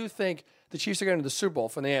still do think the Chiefs are going to the Super Bowl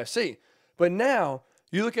from the AFC. But now,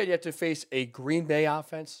 you look at you have to face a Green Bay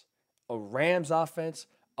offense, a Rams offense,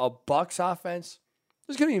 a Bucs offense.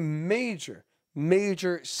 There's going to be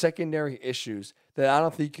major secondary issues that I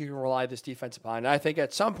don't think you can rely this defense upon. And I think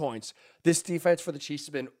at some points, this defense for the Chiefs has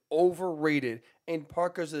been overrated in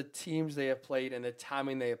part because of the teams they have played and the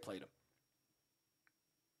timing they have played them.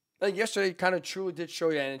 I think yesterday kind of truly did show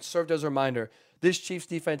you, and it served as a reminder, this Chiefs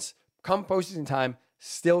defense, come postseason time,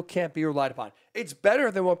 still can't be relied upon. It's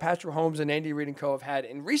better than what Patrick Mahomes and Andy Reid and co. have had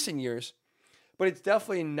in recent years, but it's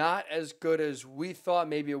definitely not as good as we thought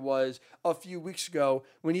maybe it was a few weeks ago,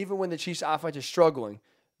 when even when the Chiefs offense is struggling,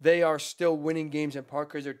 they are still winning games in part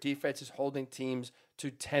because their defense is holding teams to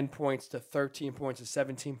 10 points, to 13 points, to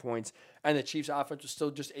 17 points, and the Chiefs offense was still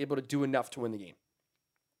just able to do enough to win the game.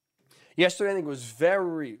 Yesterday, I think, was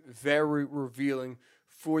very, very revealing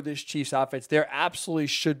for this Chiefs offense. There absolutely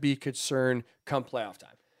should be concern come playoff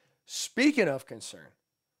time. Speaking of concern,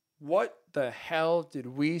 what the hell did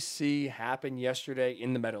we see happen yesterday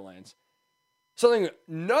in the Meadowlands? Something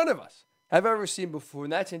none of us have ever seen before,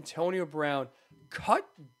 and that's Antonio Brown cut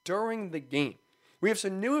during the game. We have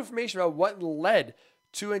some new information about what led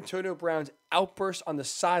to Antonio Brown's outburst on the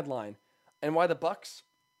sideline and why the Bucs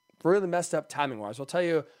really messed up timing-wise. I'll tell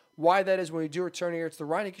you why that is when we do return here. It's the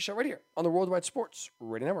Ryan Hickey Show right here on the Worldwide Sports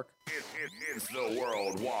Radio Network. It's the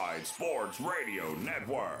Worldwide Sports Radio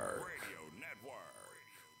Network.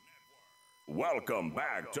 Welcome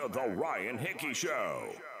back to the Ryan Hickey Show,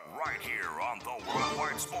 right here on the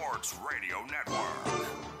Worldwide Sports Radio Network.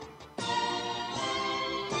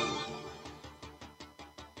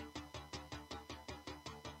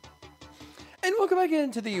 And welcome back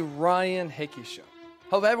into the Ryan Hickey Show.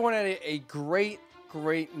 Hope everyone had a great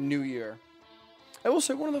New Year. I will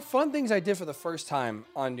say one of the fun things I did for the first time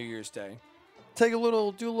on New Year's Day, do a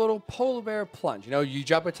little polar bear plunge. You know, you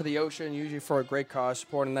jump into the ocean, usually for a great cause,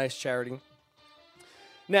 support a nice charity.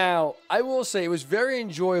 Now, I will say it was very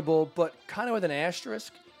enjoyable, but kind of with an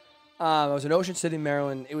asterisk. I was in Ocean City,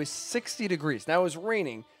 Maryland. It was 60 degrees. Now, it was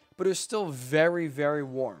raining, but it was still very, very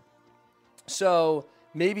warm. So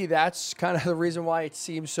maybe that's kind of the reason why it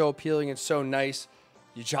seems so appealing and so nice.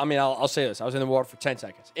 I'll say this. I was in the water for 10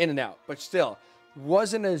 seconds, in and out. But still,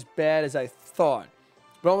 wasn't as bad as I thought.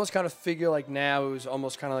 But I almost kind of figure like now it was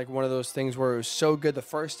almost kind of like one of those things where it was so good the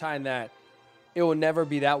first time that it will never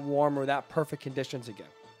be that warm or that perfect conditions again.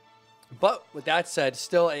 But with that said,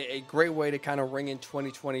 still a great way to kind of ring in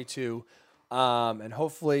 2022. And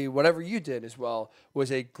hopefully whatever you did as well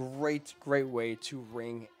was a great way to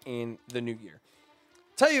ring in the new year.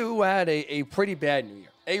 Tell you who had a pretty bad New Year.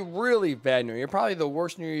 A really bad New Year. Probably the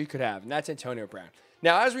worst New Year you could have, and that's Antonio Brown.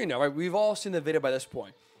 Now, as we know, right, we've all seen the video by this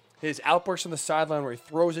point. His outburst on the sideline where he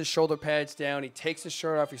throws his shoulder pads down, he takes his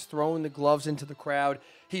shirt off, he's throwing the gloves into the crowd.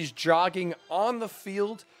 He's jogging on the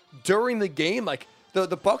field during the game. Like, the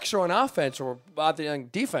Bucs are on offense or on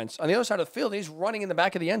defense. On the other side of the field, he's running in the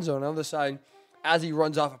back of the end zone. On the other side, as he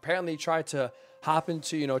runs off, apparently he tried to hop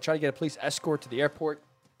into, try to get a police escort to the airport.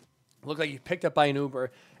 Looked like he picked up by an Uber.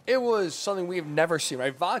 It was something we've never seen,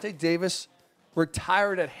 right? Vontae Davis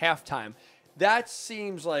retired at halftime. That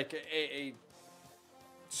seems like a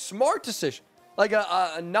smart decision, like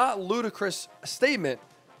a not ludicrous statement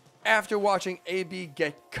after watching AB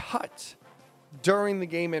get cut during the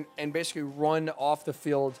game and basically run off the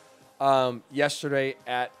field yesterday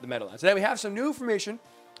at the Meadowlands. Now we have some new information.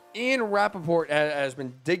 Ian Rappaport has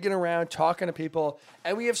been digging around, talking to people,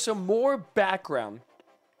 and we have some more background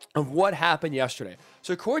of what happened yesterday.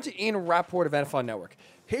 So according to Ian Rappaport of NFL Network,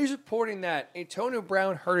 he's reporting that Antonio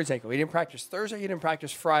Brown hurt his ankle. He didn't practice Thursday. He didn't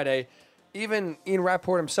practice Friday. Even Ian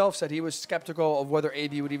Rappaport himself said he was skeptical of whether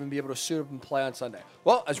AB would even be able to suit up and play on Sunday.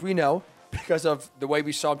 Well, as we know, because of the way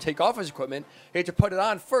we saw him take off his equipment, he had to put it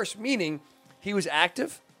on first, meaning he was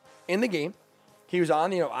active in the game. He was on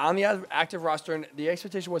the active roster, and the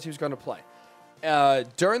expectation was he was going to play.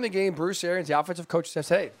 During the game, Bruce Arians, the offensive coach, says,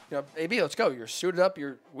 "Hey, AB, let's go. You're suited up.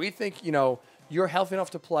 We think you're healthy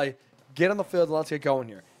enough to play. Get on the field and let's get going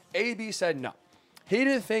here." AB said no. He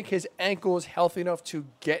didn't think his ankle was healthy enough to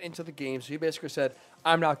get into the game, so he basically said,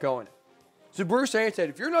 "I'm not going in." So Bruce Arians said,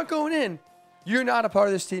 "If you're not going in, you're not a part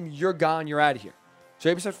of this team. You're gone. You're out of here." So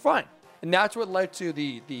AB said, "Fine," and that's what led to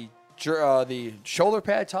the shoulder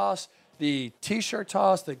pad toss, the T-shirt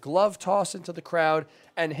toss, the glove toss into the crowd,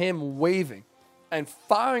 and him waving and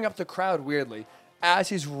firing up the crowd weirdly as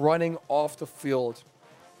he's running off the field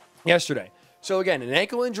yesterday. So again, an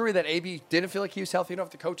ankle injury that AB didn't feel like he was healthy enough.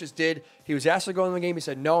 The coaches did. He was asked to go in the game. He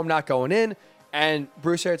said, "No, I'm not going in." And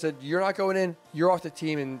Bruce Arians said, "You're not going in. You're off the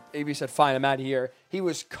team." And AB said, "Fine, I'm out of here." He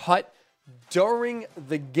was cut during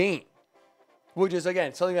the game, which is,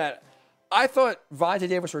 again, something that I thought Vontae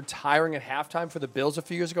Davis retiring at halftime for the Bills a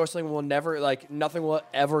few years ago. Something will never, nothing will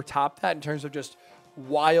ever top that in terms of just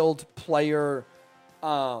wild player,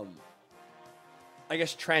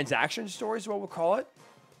 transaction stories is what we'll call it.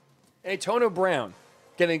 Antonio Brown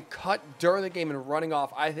getting cut during the game and running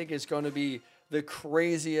off, I think, is going to be the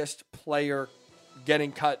craziest player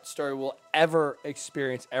getting cut story we'll ever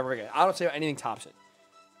experience ever again. I don't say anything tops it.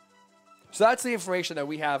 So that's the information that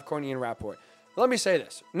we have according to Ian Rappaport. Let me say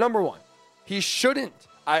this. Number one, he shouldn't,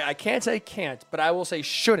 I can't say can't, but I will say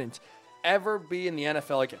shouldn't ever be in the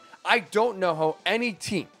NFL again. I don't know how any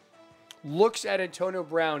team looks at Antonio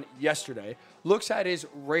Brown yesterday, looks at his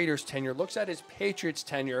Raiders tenure, looks at his Patriots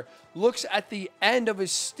tenure, looks at the end of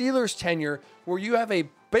his Steelers tenure, where you have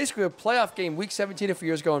basically a playoff game, Week 17 a few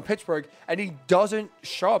years ago in Pittsburgh, and he doesn't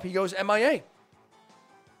show up. He goes MIA.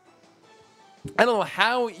 I don't know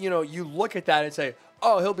how, you look at that and say,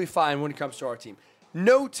 "Oh, he'll be fine when it comes to our team."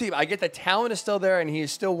 No team. I get the talent is still there, and he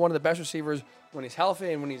is still one of the best receivers when he's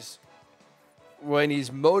healthy and when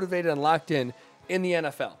he's motivated and locked in the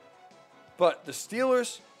NFL. But the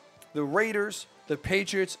Steelers, the Raiders, the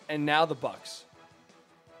Patriots, and now the Bucs.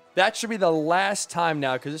 That should be the last time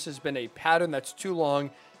now, because this has been a pattern that's too long.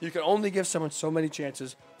 You can only give someone so many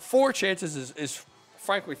chances. 4 chances is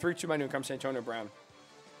frankly 3 too many when it comes to Antonio Brown.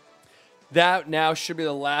 That now should be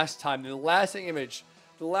the last time. The last image,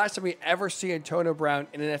 the last time we ever see Antonio Brown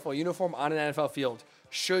in an NFL uniform on an NFL field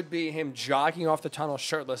should be him jogging off the tunnel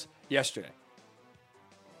shirtless yesterday.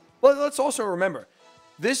 But let's also remember,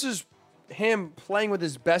 this is him playing with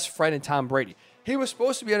his best friend and Tom Brady. He was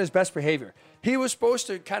supposed to be on his best behavior. He was supposed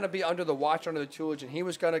to kind of be under the watch, under the tutelage, and he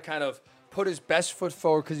was going to kind of put his best foot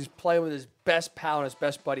forward because he's playing with his best pal and his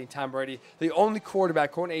best buddy, Tom Brady, the only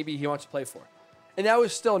quarterback, according to AB, he wants to play for. And that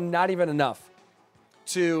was still not even enough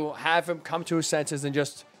to have him come to his senses and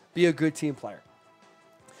just be a good team player.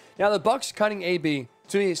 Now, the Bucs cutting AB,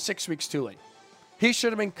 to me, is 6 weeks too late. He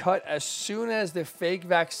should have been cut as soon as the fake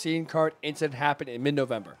vaccine card incident happened in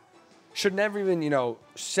mid-November. Should never even,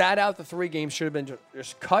 sat out the 3 games. Should have been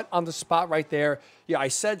just cut on the spot right there. Yeah, I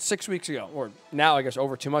said 6 weeks ago, or now I guess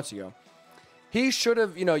over 2 months ago. He should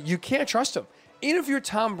have, you can't trust him. Even if you're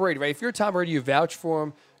Tom Brady, right? If you're Tom Brady, you vouch for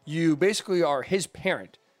him. You basically are his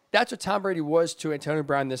parent. That's what Tom Brady was to Antonio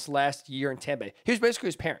Brown this last year in Tampa Bay. He was basically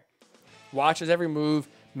his parent. Watches every move,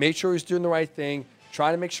 made sure he's doing the right thing,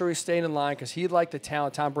 trying to make sure he's staying in line because he liked the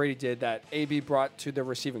talent Tom Brady did that AB brought to the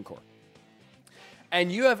receiving corps.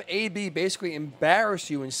 And you have AB basically embarrass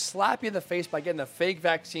you and slap you in the face by getting a fake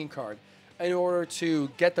vaccine card in order to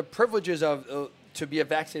get the privileges of to be a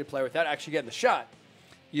vaccinated player without actually getting the shot.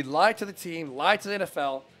 You lied to the team, lied to the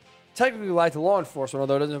NFL, technically lied to law enforcement,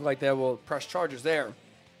 although it doesn't look like they will press charges there.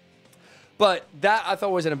 But that, I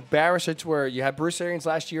thought, was an embarrassment where you had Bruce Arians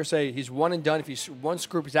last year say he's one and done. If he's one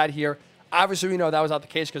screw, he's out of here. Obviously, we know that was not the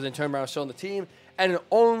case because Antonio Brown was still on the team. And it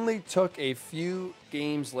only took a few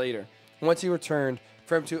games later, once he returned,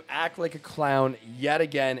 for him to act like a clown yet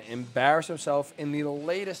again, embarrass himself in the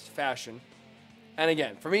latest fashion. And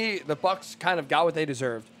again, for me, the Bucs kind of got what they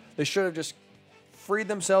deserved. They should have just freed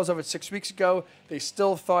themselves of it 6 weeks ago. They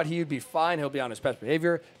still thought he would be fine. He'll be on his best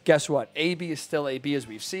behavior. Guess what? AB is still AB, as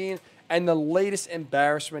we've seen. And the latest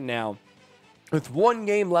embarrassment now, with 1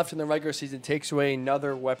 game left in the regular season, takes away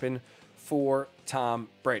another weapon for Tom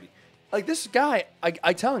Brady. Like, this guy,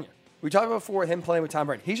 I telling you, we talked about before him playing with Tom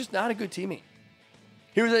Brady. He's just not a good teammate.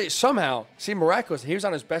 He was somehow, miraculous. He was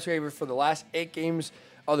on his best behavior for the last 8 games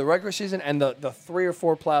of the regular season and the 3 or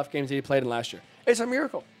 4 playoff games that he played in last year. It's a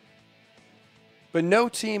miracle. But no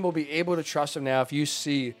team will be able to trust him now if you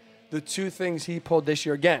see the 2 things he pulled this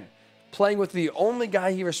year. Again, playing with the only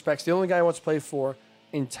guy he respects, the only guy he wants to play for,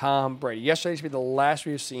 in Tom Brady. Yesterday should be the last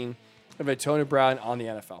we've seen of Antonio Brown on the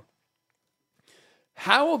NFL.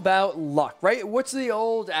 How about luck, right? What's the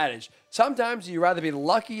old adage? Sometimes you'd rather be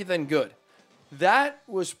lucky than good. That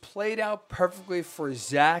was played out perfectly for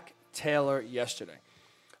Zach Taylor yesterday.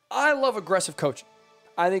 I love aggressive coaching.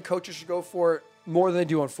 I think coaches should go for it more than they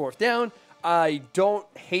do on 4th down. I don't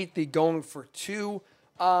hate the going for 2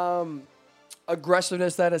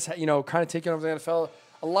 aggressiveness that is, kind of taking over the NFL.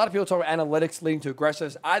 A lot of people talk about analytics leading to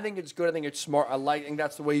aggressiveness. I think it's good. I think it's smart. I think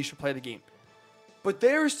that's the way you should play the game. But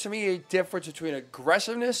there's, to me, a difference between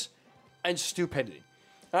aggressiveness and stupidity.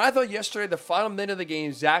 And I thought yesterday, the final minute of the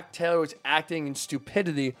game, Zach Taylor was acting in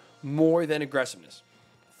stupidity more than aggressiveness.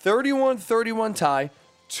 31-31 tie,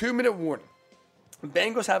 2-minute warning.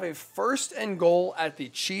 Bengals have a 1st and goal at the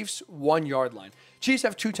Chiefs' 1-yard line. Chiefs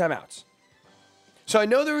have 2 timeouts. So I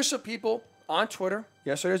know there were some people on Twitter,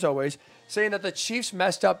 yesterday as always, saying that the Chiefs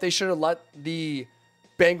messed up. They should have let the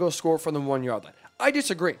Bengals score from the 1-yard line. I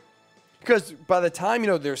disagree. Because by the time,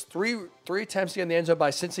 there's three attempts to get in the end zone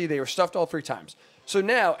by Cincy, they were stuffed all 3 times. So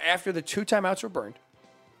now, after the 2 timeouts were burned,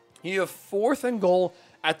 you have 4th and goal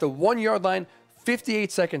at the 1-yard line,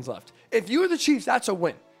 58 seconds left. If you were the Chiefs, that's a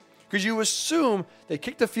win. Because you assume they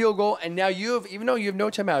kicked the field goal, and now you have, even though you have no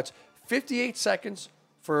timeouts, 58 seconds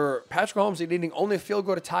for Patrick Mahomes needing only a field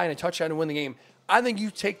goal to tie and a touchdown to win the game. I think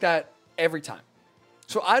you take that every time.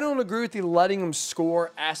 So I don't agree with the letting them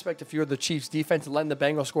score aspect if you're the Chiefs defense and letting the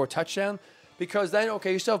Bengals score a touchdown. Because then,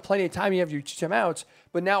 okay, you still have plenty of time. You have your 2 timeouts.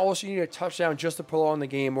 But now also you need a touchdown just to prolong the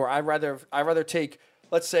game. Or I'd rather take,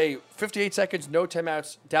 let's say, 58 seconds, no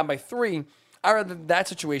timeouts, down by 3. I'd rather that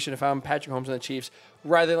situation if I'm Patrick Mahomes and the Chiefs,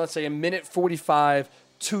 rather than, let's say, a minute 45,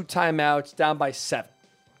 2 timeouts, down by 7.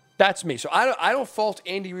 That's me. So I don't fault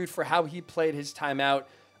Andy Reid for how he played his timeout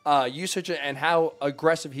usage and how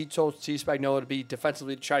aggressive he told Steve Spagnuolo to be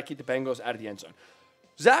defensively to try to keep the Bengals out of the end zone.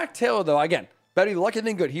 Zach Taylor, though, again, better lucky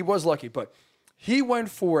than good. He was lucky, but He went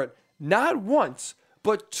for it not once,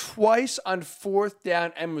 but twice on 4th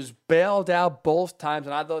down and was bailed out both times.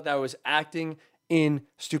 And I thought that was acting in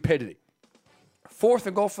stupidity. 4th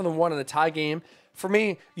and goal from the 1 in a tie game. For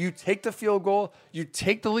me, you take the field goal, you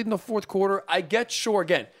take the lead in the 4th quarter. I get sure,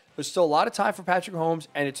 again, there's still a lot of time for Patrick Mahomes,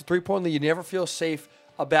 and it's a 3-point lead. You never feel safe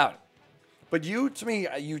about it. But to me,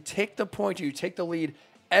 you take the point, you take the lead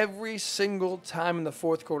every single time in the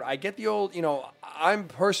 4th quarter. I get the old, I'm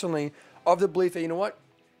personally of the belief that, you know what?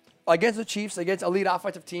 Against the Chiefs, against elite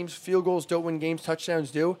offensive teams, field goals don't win games,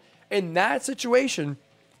 touchdowns do. In that situation,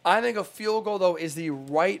 I think a field goal, though, is the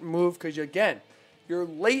right move because, again, you're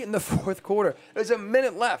late in the 4th quarter. There's a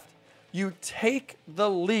minute left. You take the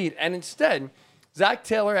lead, and instead, Zach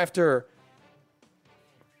Taylor, after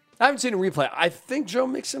I haven't seen a replay. I think Joe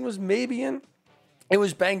Mixon was maybe in. It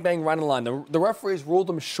was bang, bang, right on the line. The referees ruled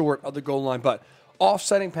them short of the goal line, but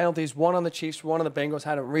offsetting penalties, one on the Chiefs, one on the Bengals,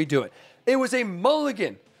 had to redo it. It was a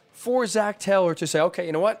mulligan for Zach Taylor to say, okay,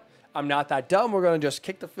 you know what? I'm not that dumb. We're going to just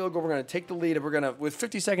kick the field goal. We're going to take the lead, and we're going to, with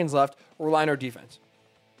 50 seconds left, rely on our defense.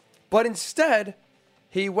 But instead,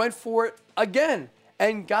 he went for it again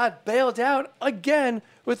and got bailed out again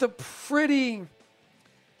with a pretty,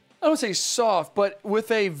 I don't say soft, but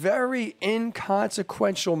with a very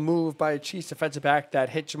inconsequential move by a Chiefs defensive back that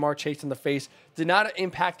hit Jamar Chase in the face. Did not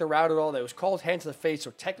impact the route at all. That was called hand to the face,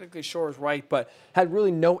 so technically Shore is right, but had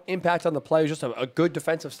really no impact on the play. It was just a good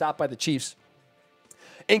defensive stop by the Chiefs.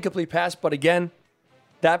 Incomplete pass, but again,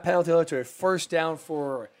 that penalty led to a 1st down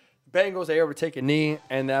for Bengals. They were able to take a knee,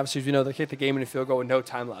 and obviously, as you know, they kicked the game in a field goal with no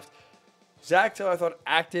time left. Zach Taylor, I thought,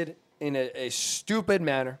 acted in a stupid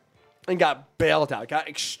manner and got bailed out. Got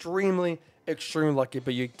extremely lucky,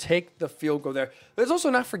 but you take the field goal there. Let's also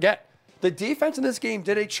not forget, the defense in this game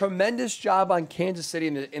did a tremendous job on Kansas City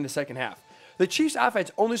in the second half. The Chiefs'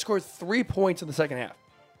 offense only scored 3 points in the second half.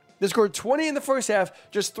 They scored 20 in the first half,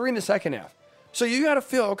 just 3 in the second half. So you got to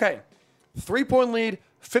feel, okay, 3-point lead,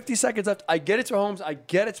 50 seconds left. I get it's Mahomes. I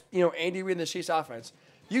get it's, Andy Reid and the Chiefs' offense.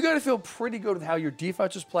 You got to feel pretty good with how your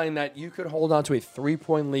defense is playing that you could hold on to a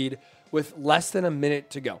 3-point lead with less than a minute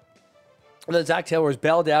to go. And then Zach Taylor was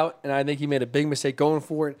bailed out, and I think he made a big mistake going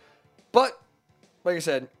for it. But, like I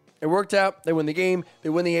said, it worked out. They win the game. They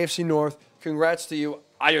win the AFC North. Congrats to you.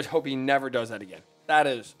 I just hope he never does that again.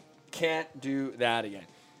 Can't do that again.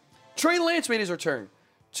 Trey Lance made his return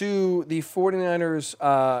to the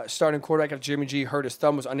 49ers starting quarterback after Jimmy G hurt his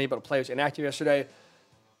thumb, was unable to play, was inactive yesterday.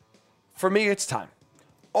 For me, it's time.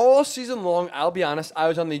 All season long, I'll be honest, I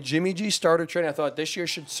was on the Jimmy G starter train. I thought this year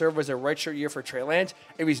should serve as a redshirt year for Trey Lance.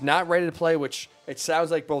 If he's not ready to play, which it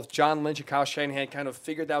sounds like both John Lynch and Kyle Shanahan kind of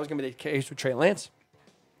figured that was going to be the case with Trey Lance,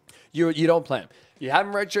 you don't play him. You have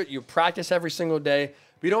him redshirt. You practice every single day.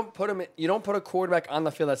 But you don't put a quarterback on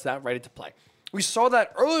the field that's not ready to play. We saw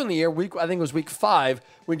that earlier in the year, I think it was week 5,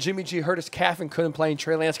 when Jimmy G hurt his calf and couldn't play, and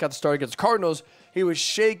Trey Lance got the start against the Cardinals. He was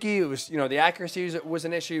shaky. It was, the accuracy was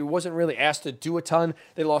an issue. He wasn't really asked to do a ton.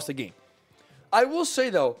 They lost the game. I will say,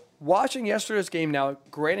 though, watching yesterday's game now,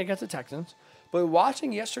 great against the Texans, but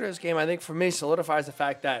watching yesterday's game, I think for me, solidifies the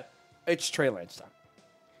fact that it's Trey Lance time.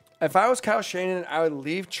 If I was Kyle Shanahan, I would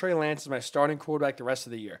leave Trey Lance as my starting quarterback the rest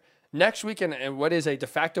of the year. Next week, and what is a de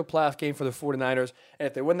facto playoff game for the 49ers, and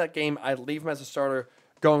if they win that game, I'd leave him as a starter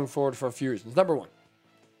going forward for a few reasons. Number one,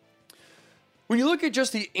 when you look at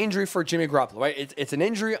just the injury for Jimmy Garoppolo, right? It's an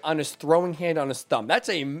injury on his throwing hand on his thumb. That's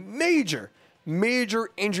a major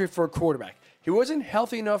injury for a quarterback. He wasn't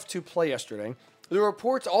healthy enough to play yesterday. The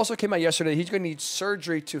reports also came out yesterday he's going to need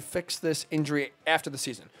surgery to fix this injury after the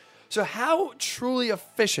season. So how truly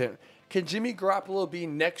efficient can Jimmy Garoppolo be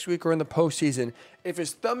next week or in the postseason if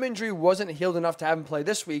his thumb injury wasn't healed enough to have him play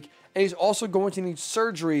this week, and he's also going to need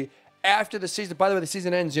surgery after the season? By the way, the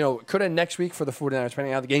season ends, it could end next week for the 49ers,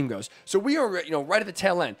 depending on how the game goes. So we are, right at the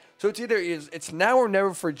tail end. So it's now or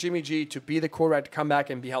never for Jimmy G to be the quarterback to come back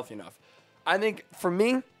and be healthy enough. I think, for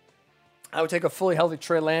me, I would take a fully healthy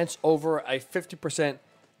Trey Lance over a 50%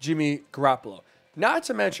 Jimmy Garoppolo. Not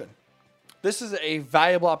to mention, this is a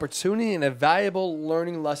valuable opportunity and a valuable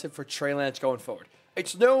learning lesson for Trey Lance going forward.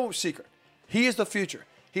 It's no secret. He is the future.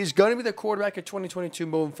 He's going to be the quarterback in 2022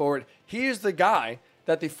 moving forward. He is the guy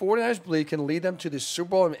that the 49ers believe can lead them to the Super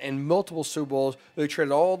Bowl and multiple Super Bowls. They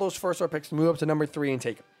traded all those first-round picks to move up to number 3 and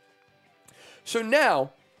take him. So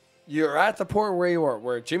now, you're at the point where you are,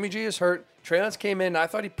 where Jimmy G is hurt. Trey Lance came in, and I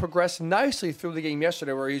thought he progressed nicely through the game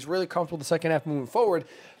yesterday, where he's really comfortable the second half moving forward.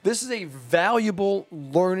 This is a valuable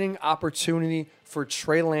learning opportunity for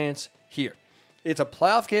Trey Lance here. It's a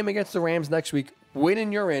playoff game against the Rams next week. Win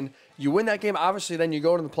and you're in. You win that game, obviously, then you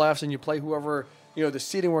go to the playoffs and you play whoever the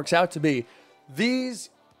seeding works out to be. These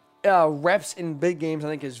reps in big games, I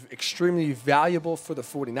think, is extremely valuable for the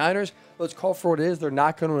 49ers. Let's call for what it is. They're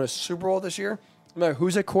not going to win a Super Bowl this year. No matter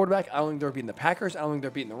who's at quarterback, I don't think they're beating the Packers. I don't think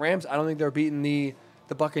they're beating the Rams. I don't think they're beating the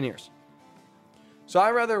Buccaneers. So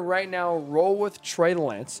I'd rather right now roll with Trey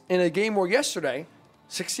Lance in a game where yesterday,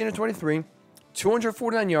 16-23,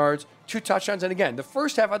 249 yards, 2 touchdowns. And again, the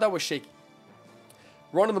first half I thought was shaky.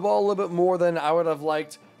 Running the ball a little bit more than I would have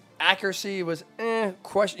liked. Accuracy was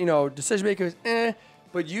decision making was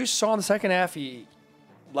But you saw in the second half, he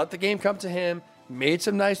let the game come to him, made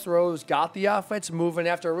some nice throws, got the offense moving.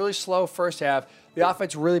 After a really slow first half, the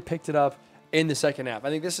offense really picked it up in the second half. I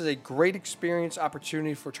think this is a great experience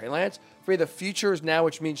opportunity for Trey Lance. For the future is now,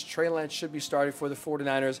 which means Trey Lance should be starting for the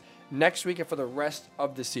 49ers next week and for the rest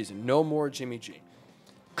of the season. No more Jimmy G.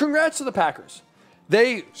 Congrats to the Packers.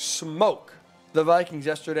 They smoke the Vikings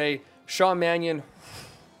yesterday. Sean Mannion,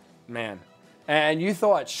 man. And you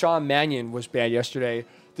thought Sean Mannion was bad yesterday.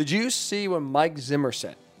 Did you see what Mike Zimmer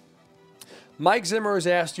said? Mike Zimmer was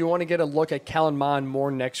asked, do you want to get a look at Kellen Mond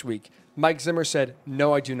more next week? Mike Zimmer said,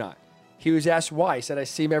 no, I do not. He was asked why. He said, I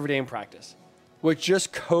see him every day in practice. Which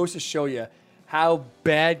just goes to show you how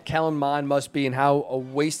bad Kellen Mond must be and how a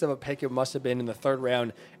waste of a pick it must have been in the third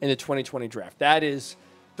round in the 2020 draft. That is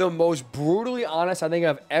the most brutally honest I think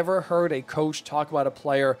I've ever heard a coach talk about a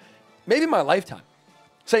player, maybe in my lifetime.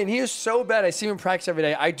 Saying he is so bad, I see him in practice every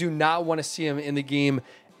day. I do not want to see him in the game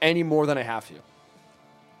any more than I have to.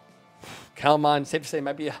 Kellen Mond, safe to say,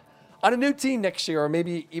 might be on a new team next year or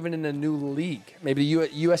maybe even in a new league. Maybe the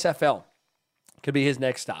USFL could be his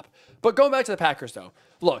next stop. But going back to the Packers, though.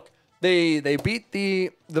 Look, they beat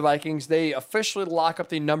the Vikings. They officially lock up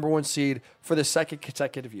the number 1 seed for the second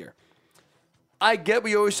consecutive year. I get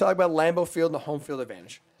we always talk about Lambeau Field and the home field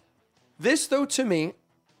advantage. This, though, to me,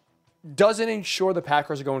 doesn't ensure the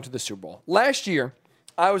Packers are going to the Super Bowl. Last year,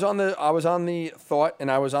 I was on the thought, and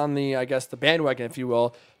I was on the, I guess, the bandwagon, if you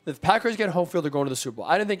will, that the Packers get home field, they're going to the Super Bowl.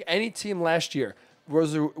 I didn't think any team last year,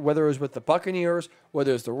 whether it was with the Buccaneers, whether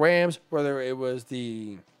it was the Rams, whether it was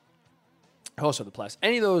the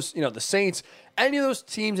any of those, the Saints, any of those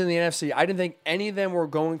teams in the NFC, I didn't think any of them were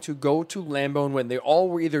going to go to Lambeau and win. They all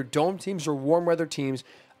were either dome teams or warm weather teams.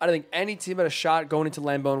 I didn't think any team had a shot going into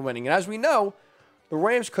Lambeau and winning. And as we know, the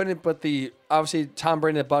Rams couldn't, but obviously Tom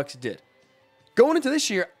Brady and the Bucs did. Going into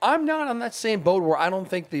this year, I'm not on that same boat where I don't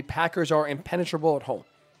think the Packers are impenetrable at home.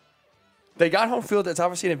 They got home field. That's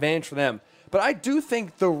obviously an advantage for them. But I do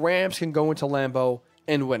think the Rams can go into Lambeau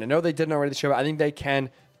and win. I know they didn't already this year, but I think they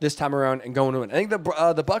can this time around and go and win. I think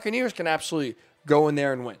the Buccaneers can absolutely go in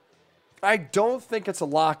there and win. I don't think it's a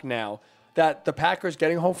lock now that the Packers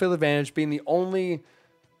getting home field advantage, being the only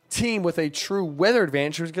team with a true weather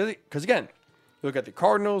advantage, because again, look at the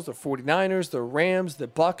Cardinals, the 49ers, the Rams, the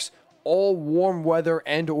Bucs, all warm weather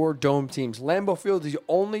and or dome teams. Lambeau Field is the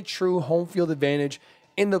only true home field advantage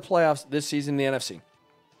in the playoffs this season in the NFC.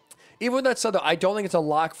 Even with that said, though, I don't think it's a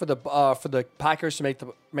lock for the Packers to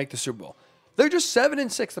make the Super Bowl. They're just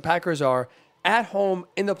 7-6. The Packers are at home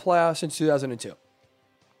in the playoffs since 2002.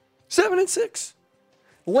 7-6.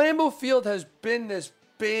 Lambeau Field has been this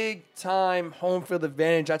big time home field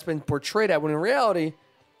advantage that's been portrayed at, when in reality,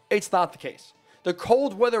 it's not the case. The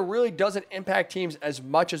cold weather really doesn't impact teams as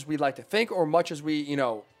much as we'd like to think or much as we,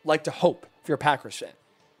 like to hope if you're a Packers fan.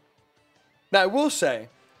 Now, I will say,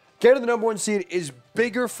 getting the number 1 seed is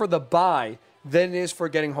bigger for the bye than it is for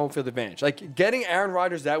getting home field advantage. Like, getting Aaron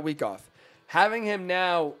Rodgers that week off, having him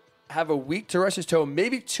now have a week to rest his toe,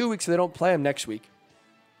 maybe 2 weeks if they don't play him next week,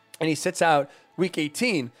 and he sits out week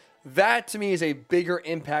 18, that to me is a bigger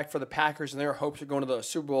impact for the Packers and their hopes of going to the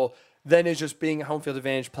Super Bowl than is just being a home field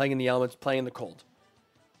advantage, playing in the elements, playing in the cold.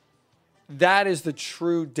 That is the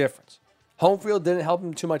true difference. Home field didn't help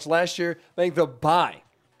him too much last year. I think the bye,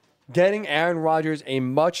 getting Aaron Rodgers a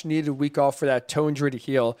much-needed week off for that toe injury to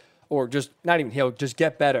heal, or just not even heal, just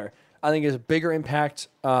get better, I think is a bigger impact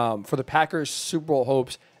for the Packers' Super Bowl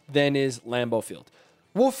hopes than is Lambeau Field.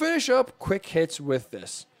 We'll finish up quick hits with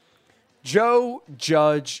this. Joe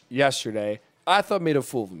Judge yesterday, I thought, made a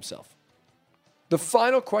fool of himself. The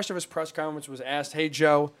final question of his press conference was asked, hey,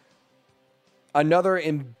 Joe, another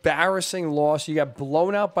embarrassing loss. You got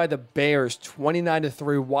blown out by the Bears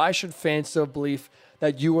 29-3. Why should fans still believe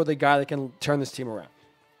that you are the guy that can turn this team around?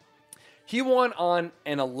 He won on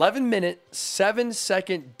an 11-minute,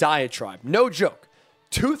 7-second diatribe. No joke.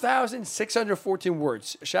 2,614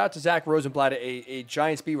 words. Shout out to Zach Rosenblatt, a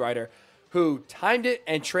Giants beat writer, who timed it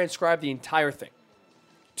and transcribed the entire thing.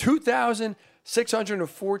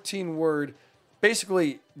 2,614 word,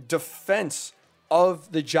 basically, defense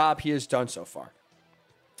of the job he has done so far.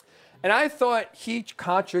 And I thought he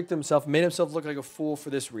contradicted himself, made himself look like a fool for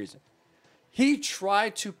this reason. He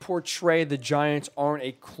tried to portray the Giants aren't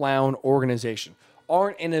a clown organization,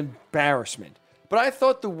 aren't an embarrassment. But I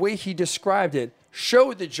thought the way he described it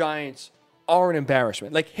showed the Giants are an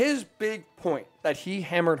embarrassment. Like his big point that he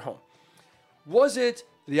hammered home. Was it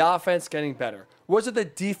the offense getting better? Was it the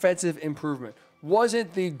defensive improvement? Was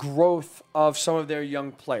it the growth of some of their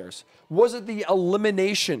young players? Was it the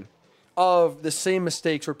elimination of the same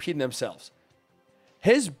mistakes repeating themselves?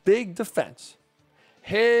 His big defense,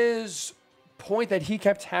 his point that he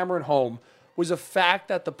kept hammering home was the fact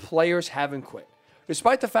that the players haven't quit.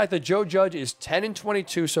 Despite the fact that Joe Judge is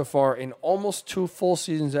 10-22 so far in almost 2 full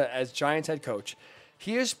seasons as Giants head coach,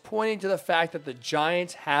 he is pointing to the fact that the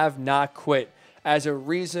Giants have not quit as a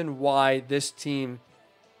reason why this team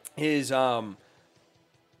is, or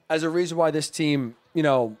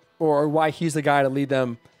why he's the guy to lead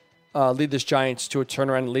them, lead this Giants to a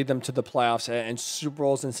turnaround and lead them to the playoffs and Super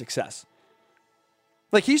Bowls and success.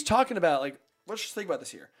 Like he's talking about, like, let's just think about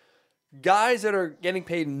this here. Guys that are getting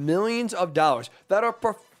paid millions of dollars, that are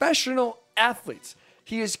professional athletes.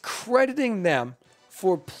 He is crediting them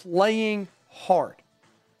for playing hard.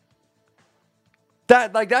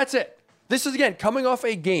 That's it. This is, again, coming off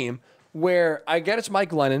a game where I get it's Mike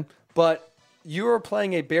Glennon, but you are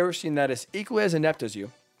playing a Bears team that is equally as inept as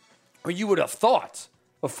you, or you would have thought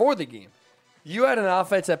before the game. You had an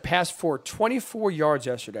offense that passed for 24 yards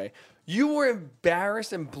yesterday. You were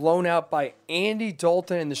embarrassed and blown out by Andy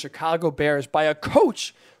Dalton and the Chicago Bears by a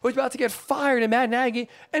coach who's about to get fired, and Matt Nagy,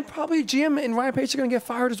 and probably GM and Ryan Pace are going to get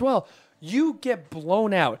fired as well. You get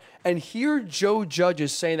blown out, and here Joe Judge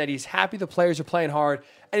is saying that he's happy the players are playing hard,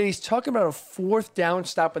 and he's talking about a 4th down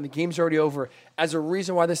stop when the game's already over as a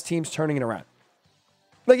reason why this team's turning it around.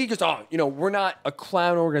 Like he goes, we're not a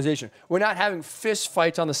clown organization. We're not having fist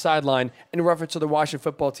fights on the sideline in reference to the Washington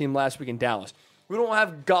football team last week in Dallas. We don't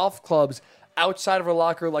have golf clubs outside of our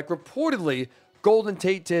locker like reportedly Golden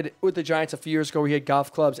Tate did with the Giants a few years ago. He had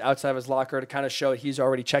golf clubs outside of his locker to kind of show that he's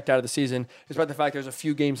already checked out of the season, despite the fact there's a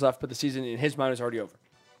few games left, but the season in his mind is already over.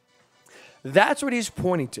 That's what he's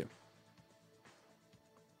pointing to.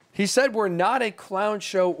 He said we're not a clown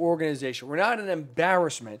show organization. We're not an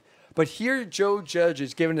embarrassment. But here Joe Judge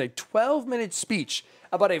is giving a 12-minute speech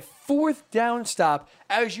about a 4th down stop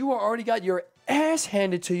as you already got your ass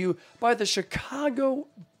handed to you by the Chicago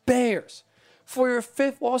Bears for your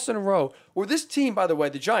 5th loss in a row. Where this team, by the way,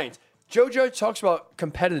 the Giants, Joe Judge talks about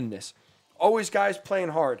competitiveness. Always guys playing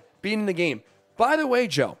hard, being in the game. By the way,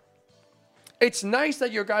 Joe, it's nice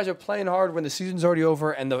that your guys are playing hard when the season's already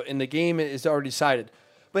over and the game is already decided.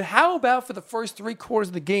 But how about for the first 3 quarters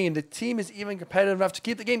of the game, the team is even competitive enough to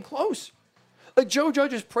keep the game close? Like Joe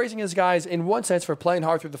Judge is praising his guys in one sense for playing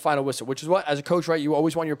hard through the final whistle, which is what, as a coach, right, you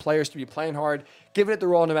always want your players to be playing hard, giving it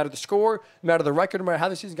their all no matter the score, no matter the record, no matter how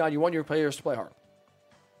the season's gone, you want your players to play hard.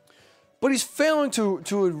 But he's failing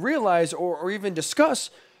to realize or even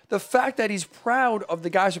discuss the fact that he's proud of the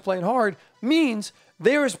guys who are playing hard means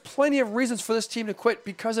there is plenty of reasons for this team to quit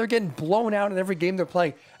because they're getting blown out in every game they're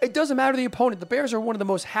playing. It doesn't matter the opponent. The Bears are one of the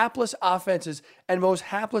most hapless offenses and most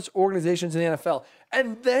hapless organizations in the NFL.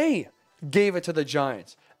 And they gave it to the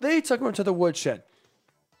Giants. They took them to the woodshed.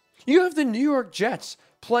 You have the New York Jets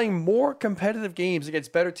playing more competitive games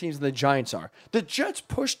against better teams than the Giants are. The Jets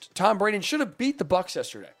pushed Tom Brady and should have beat the Bucs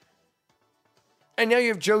yesterday. And now you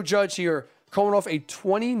have Joe Judge here coming off a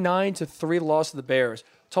 29-3 loss to the Bears,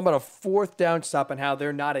 talking about a 4th down stop and how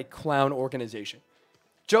they're not a clown organization.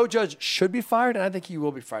 Joe Judge should be fired, and I think he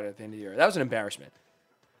will be fired at the end of the year. That was an embarrassment.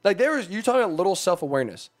 Like you talking about little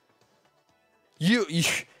self-awareness.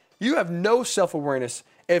 You have no self-awareness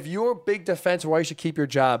if your big defense why you should keep your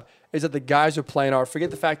job is that the guys are playing hard.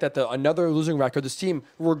 Forget the fact that another losing record, this team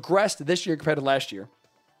regressed this year compared to last year.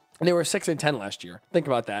 And they were 6-10 last year. Think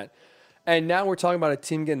about that. And now we're talking about a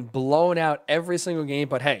team getting blown out every single game.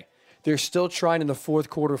 But hey, they're still trying in the 4th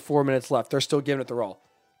quarter, 4 minutes left. They're still giving it their all.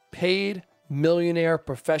 Paid millionaire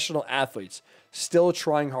professional athletes still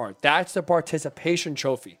trying hard. That's the participation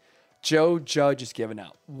trophy Joe Judge is giving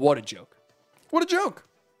out. What a joke. What a joke.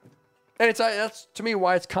 And that's, to me,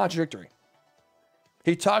 why it's contradictory.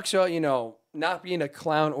 He talks about, not being a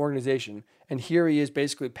clown organization, and here he is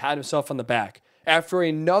basically patting himself on the back after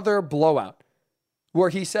another blowout where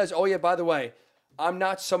he says, oh, yeah, by the way, I'm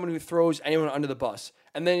not someone who throws anyone under the bus.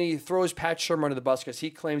 And then he throws Pat Shermer under the bus because he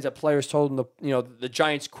claims that players told him the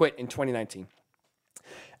Giants quit in 2019.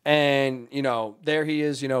 And, there he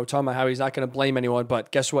is, talking about how he's not going to blame anyone.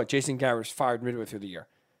 But guess what? Jason Garrett was fired midway through the year.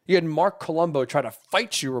 You had Mark Colombo try to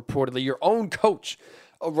fight you, reportedly, your own coach,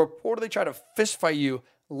 reportedly try to fist fight you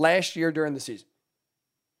last year during the season.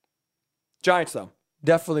 Giants, though,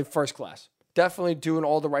 definitely first class. Definitely doing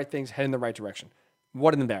all the right things, heading in the right direction.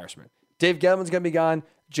 What an embarrassment. Dave Gettleman's going to be gone.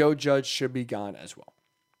 Joe Judge should be gone as well.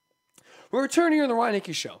 We're returning here on the Ryan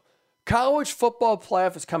Hickey Show. College football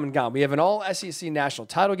playoff is come and gone. We have an all-SEC national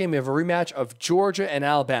title game. We have a rematch of Georgia and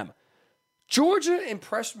Alabama. Georgia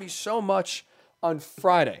impressed me so much on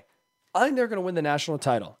Friday. I think they're going to win the national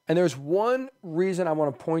title. And there's one reason I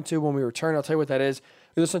want to point to when we return. I'll tell you what that is.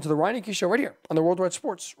 You listen to the Ryan Hickey Show right here on the Worldwide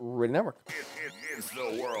Sports Radio Network. It's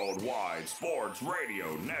the Worldwide Sports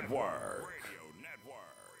Radio Network.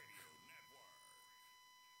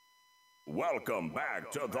 Welcome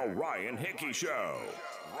back to the Ryan Hickey Show,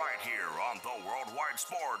 right here on the Worldwide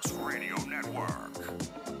Sports Radio Network.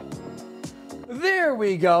 There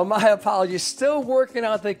we go. My apologies. Still working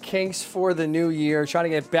out the kinks for the new year, trying to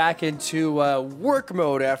get back into work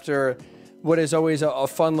mode after what is always a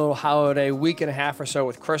fun little holiday week and a half or so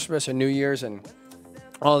with Christmas and New Year's and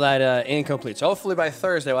all that incomplete. So hopefully by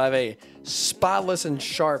Thursday we'll have a spotless and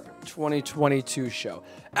sharp 2022 show.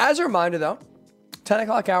 As a reminder, though, 10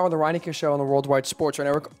 o'clock hour on the Ryan Hickey Show on the Worldwide Sports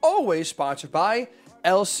Network, always sponsored by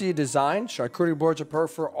LC Design. Charcuterie boards are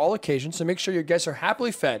perfect for all occasions, so make sure your guests are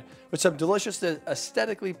happily fed with some delicious,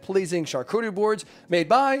 aesthetically pleasing charcuterie boards made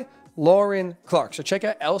by Lauren Clark. So check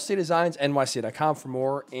out lcdesignsnyc.com for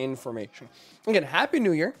more information. Again, Happy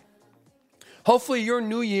New Year. Hopefully your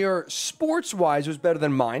New Year, sports-wise, was better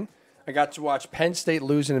than mine. I got to watch Penn State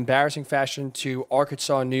lose in embarrassing fashion to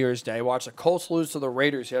Arkansas on New Year's Day. Watched the Colts lose to the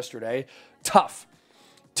Raiders yesterday. Tough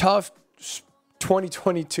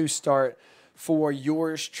 2022 start for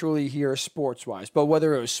yours truly here sports-wise. But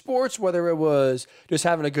whether it was sports, whether it was just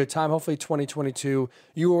having a good time, hopefully 2022,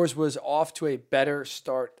 yours was off to a better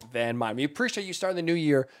start than mine. We appreciate you starting the new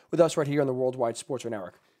year with us right here on the Worldwide Sports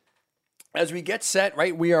Network. As we get set,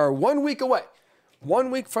 right, we are 1 week away.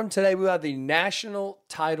 1 week from today, we'll have the national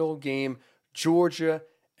title game, Georgia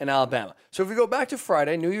and Alabama. So if we go back to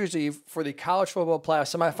Friday, New Year's Eve, for the college football playoff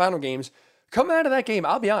semifinal games, coming out of that game,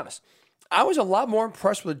 I'll be honest, I was a lot more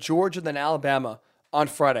impressed with Georgia than Alabama on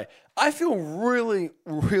Friday. I feel really,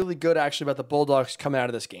 really good actually about the Bulldogs coming out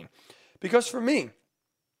of this game. Because for me,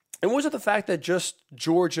 it wasn't the fact that just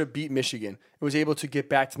Georgia beat Michigan and was able to get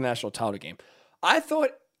back to the national title game. I thought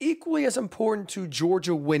equally as important to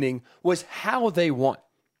Georgia winning was how they won.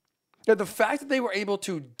 Now, the fact that they were able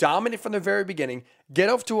to dominate from the very beginning, get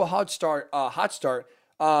off to a hot start,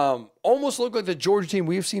 almost looked like the Georgia team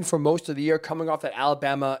we've seen for most of the year coming off that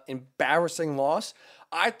Alabama embarrassing loss,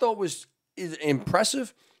 I thought was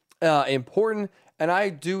impressive, important, and I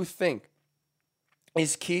do think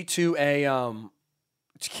is key to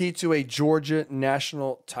a Georgia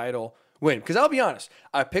national title win. Because I'll be honest,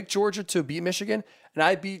 I picked Georgia to beat Michigan, and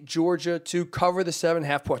I beat Georgia to cover the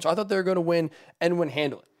 7.5 points. I thought they were going to win and win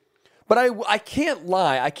handily. But I can't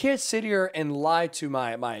lie. I can't sit here and lie to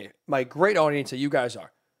my great audience that you guys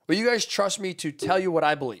are. But you guys trust me to tell you what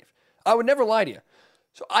I believe. I would never lie to you.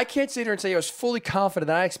 So I can't sit here and say I was fully confident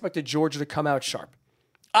that I expected Georgia to come out sharp.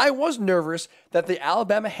 I was nervous that the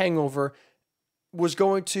Alabama hangover was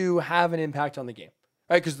going to have an impact on the game.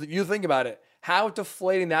 Right? Because you think about it, how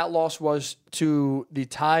deflating that loss was to the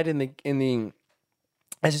Tide in the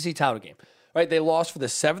SEC title game. Right? They lost for the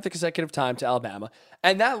 7th consecutive time to Alabama.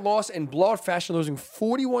 And that loss in blowout fashion, losing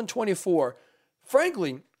 41-24,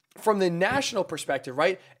 frankly, from the national perspective,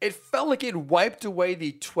 right, it felt like it wiped away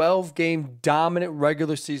the 12-game dominant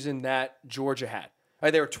regular season that Georgia had.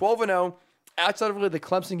 Right? They were 12-0. Outside of really the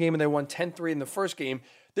Clemson game, and they won 10-3 in the first game,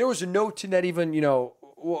 there was no team that even,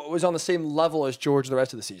 was on the same level as Georgia the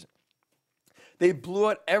rest of the season. They blew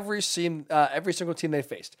out every single team they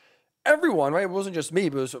faced. Everyone, right? It wasn't just me,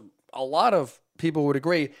 but it was a lot of people would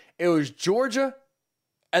agree. It was Georgia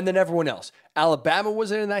and then everyone else. Alabama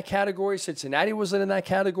wasn't in that category. Cincinnati wasn't in that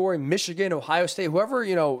category. Michigan, Ohio State, whoever,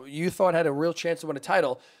 you thought had a real chance to win a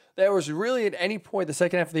title. There was really at any point the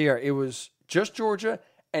second half of the year, it was just Georgia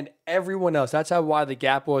and everyone else. That's how wide the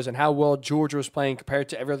gap was and how well Georgia was playing compared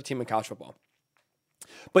to every other team in college football.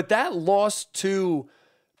 But that loss to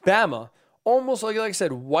Bama almost, like I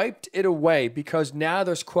said, wiped it away because now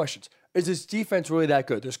there's questions. Is this defense really that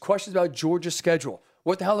good? There's questions about Georgia's schedule.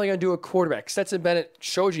 What the hell are they going to do at quarterback? Stetson Bennett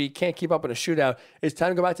showed you he can't keep up in a shootout. It's time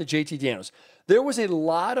to go back to JT Daniels. There was a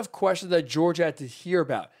lot of questions that Georgia had to hear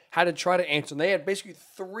about, had to try to answer. And they had basically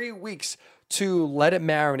 3 weeks to let it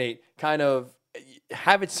marinate, kind of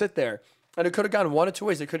have it sit there. And it could have gone one of two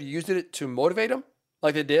ways. They could have used it to motivate them,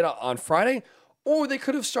 like they did on Friday, or they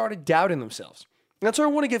could have started doubting themselves. And that's why I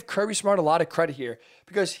want to give Kirby Smart a lot of credit here,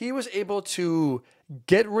 because he was able to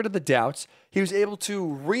get rid of the doubts. He was able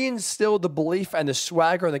to reinstill the belief and the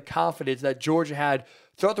swagger and the confidence that Georgia had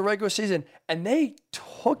throughout the regular season, and they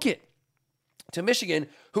took it to Michigan,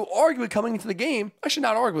 who arguably coming into the game, actually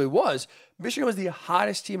not arguably was, Michigan was the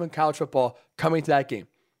hottest team in college football coming to that game.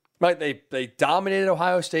 Right? They dominated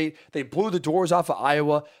Ohio State. They blew the doors off of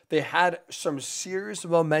Iowa. They had some serious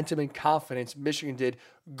momentum and confidence, Michigan did,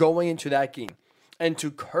 going into that game. And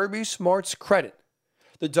to Kirby Smart's credit,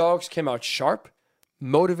 the Dogs came out sharp,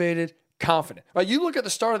 motivated, confident. Right? You look at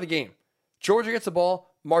the start of the game. Georgia gets the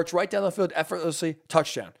ball, march right down the field effortlessly,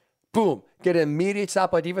 touchdown. Boom. Get an immediate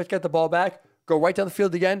stop by defense, get the ball back, go right down the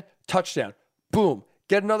field again, touchdown. Boom.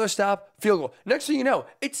 Get another stop, field goal. Next thing you know,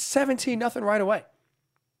 it's 17-0 right away.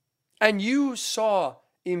 And you saw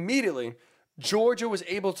immediately Georgia was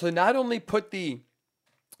able to not only put the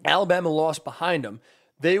Alabama loss behind them,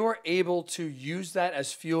 they were able to use that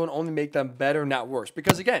as fuel and only make them better, not worse.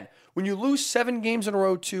 Because again, when you lose 7 games in a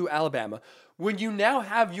row to Alabama, when you now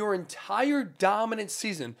have your entire dominant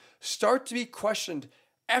season start to be questioned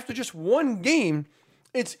after just one game,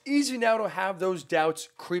 it's easy now to have those doubts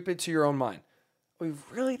creep into your own mind. Are we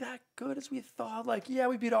really that good as we thought? Like, yeah,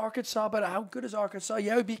 we beat Arkansas, but how good is Arkansas?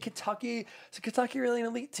 Yeah, we beat Kentucky. Is Kentucky really an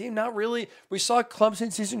elite team? Not really. We saw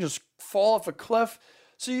Clemson season just fall off a cliff.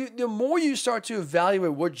 So the more you start to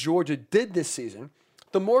evaluate what Georgia did this season,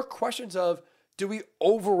 the more questions of, do we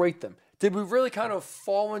overrate them? Did we really kind of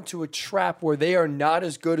fall into a trap where they are not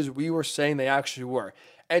as good as we were saying they actually were?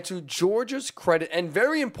 And to Georgia's credit, and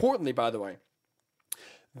very importantly, by the way,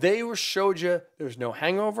 they showed you there's no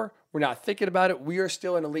hangover. We're not thinking about it. We are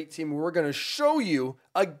still an elite team. We're going to show you,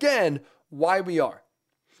 again, why we are.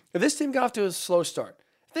 If this team got off to a slow start,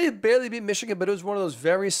 they had barely beat Michigan, but it was one of those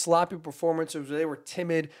very sloppy performances where they were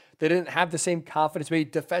timid. They didn't have the same confidence. Maybe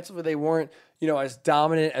defensively they weren't, as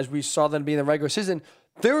dominant as we saw them be in the regular season.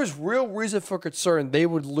 There was real reason for concern they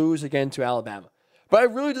would lose again to Alabama. But I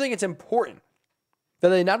really do think it's important that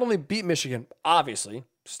they not only beat Michigan, obviously,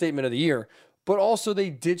 statement of the year, but also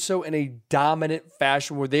they did so in a dominant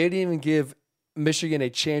fashion where they didn't even give Michigan a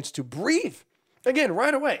chance to breathe. Again,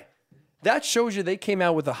 right away. That shows you they came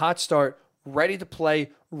out with a hot start, ready to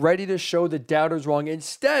play, ready to show the doubters wrong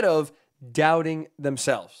instead of doubting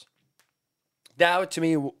themselves. That, to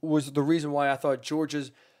me, was the reason why I thought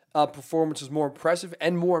Georgia's performance was more impressive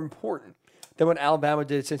and more important than what Alabama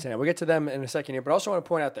did at Cincinnati. We'll get to them in a second here, but I also want to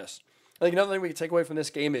point out this. I think another thing we can take away from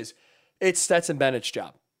this game is it's Stetson Bennett's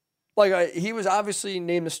job. He was obviously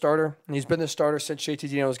named the starter, and he's been the starter since JT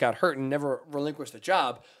Daniels got hurt and never relinquished the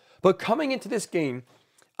job. But coming into this game,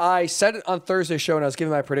 I said it on Thursday's show, and I was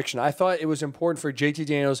giving my prediction. I thought it was important for JT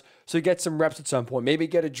Daniels to get some reps at some point, maybe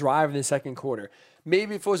get a drive in the second quarter.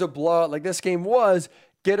 Maybe if it was a blowout like this game was,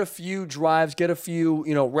 get a few drives, get a few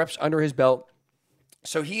reps under his belt.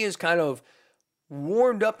 So he is kind of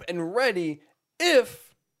warmed up and ready if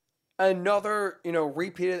another,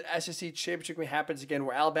 repeated SEC championship game happens again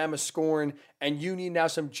where Alabama's scoring and you need now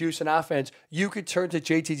some juice and offense. You could turn to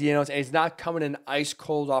JT Daniels and he's not coming in ice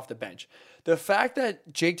cold off the bench. The fact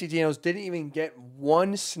that JT Daniels didn't even get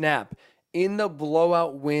one snap in the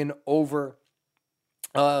blowout win over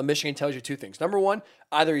Michigan tells you two things. Number one,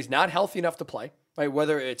 either he's not healthy enough to play, right?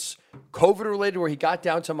 Whether it's COVID related, where he got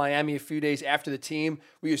down to Miami a few days after the team.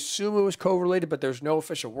 We assume it was COVID related, but there's no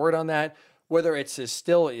official word on that. Whether it's his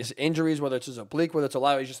injuries, whether it's his oblique, whether it's a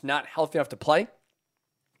lot, he's just not healthy enough to play.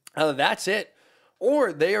 That's it.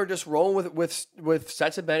 Or they are just rolling with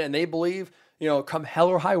Stetson Bennett, and they believe, come hell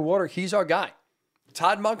or high water, he's our guy.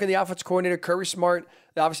 Todd Monken, the offensive coordinator, Kirby Smart,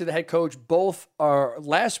 obviously the head coach, both are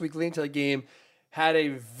last week leading to the game, had a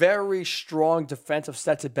very strong defense of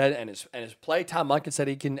Stetson Bennett and his play. Todd Monken said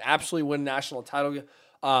he can absolutely win a national title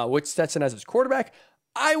with Stetson as his quarterback.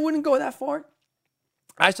 I wouldn't go that far.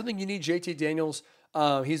 I still think you need JT Daniels.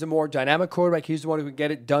 He's a more dynamic quarterback. He's the one who can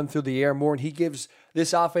get it done through the air more, and he gives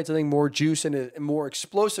this offense, I think, more juice and more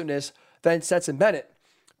explosiveness than Stetson Bennett.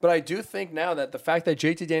 But I do think now that the fact that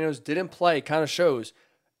JT Daniels didn't play kind of shows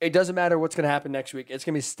it doesn't matter what's going to happen next week. It's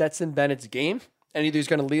going to be Stetson Bennett's game, and either he's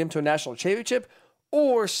going to lead him to a national championship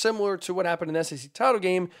or, similar to what happened in the SEC title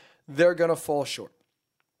game, they're going to fall short.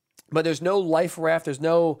 But there's no life raft. There's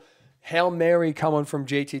no Hail Mary coming from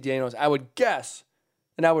JT Daniels. I would guess,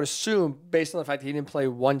 and I would assume, based on the fact that he didn't play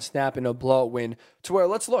one snap in a blowout win, to where,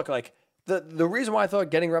 let's look, like the reason why I thought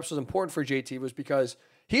getting reps was important for JT was because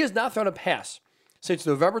he has not thrown a pass since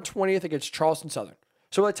November 20th against Charleston Southern.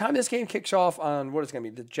 So by the time this game kicks off on what is going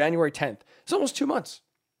to be the January 10th, it's almost 2 months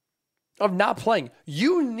of not playing.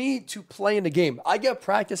 You need to play in the game. I get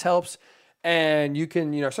practice helps, and you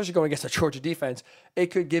can, especially going against the Georgia defense, it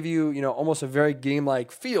could give you, almost a very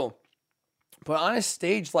game-like feel. But on a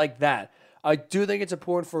stage like that, I do think it's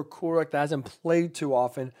important for a quarterback that hasn't played too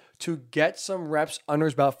often to get some reps under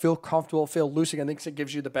his belt, feel comfortable, feel loose again. I think it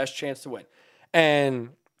gives you the best chance to win. And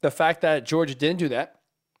the fact that Georgia didn't do that,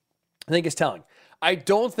 I think is telling. I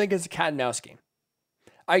don't think it's a cat and mouse game.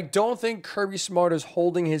 I don't think Kirby Smart is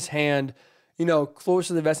holding his hand, close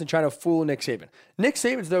to the vest and trying to fool Nick Saban. Nick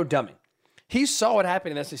Saban's no dummy. He saw what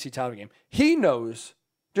happened in the SEC title game. He knows,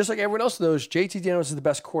 just like everyone else knows, JT Daniels is the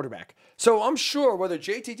best quarterback. So I'm sure whether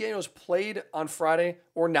JT Daniels played on Friday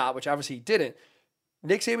or not, which obviously he didn't,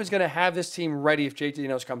 Nick Saban's going to have this team ready if JT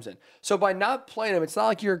Daniels comes in. So by not playing him, it's not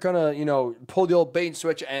like you're going to, pull the old bait and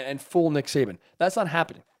switch and fool Nick Saban. That's not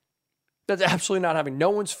happening. That's absolutely not happening. No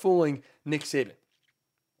one's fooling Nick Saban.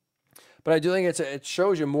 But I do think it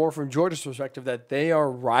shows you more from Georgia's perspective that they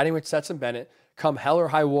are riding with Stetson Bennett. Come hell or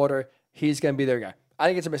high water, he's going to be their guy. I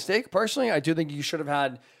think it's a mistake. Personally, I do think you should have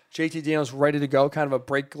had JT Daniels ready to go, kind of a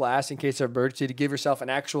break glass in case of emergency to give yourself an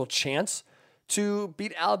actual chance to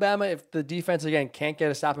beat Alabama if the defense, again, can't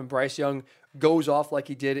get a stop and Bryce Young goes off like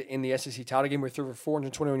he did in the SEC title game where he threw for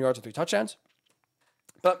 421 yards and 3 touchdowns.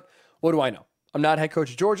 But what do I know? I'm not head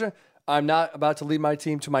coach of Georgia. I'm not about to lead my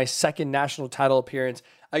team to my second national title appearance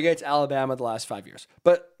against Alabama the last 5 years.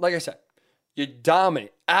 But like I said, you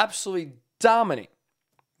dominate, absolutely dominate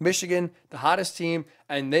Michigan, the hottest team,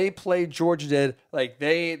 and they played Georgia did.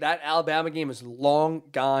 That Alabama game is long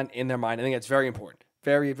gone in their mind. I think it's very important.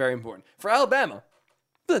 Very, very important. For Alabama,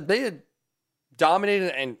 they had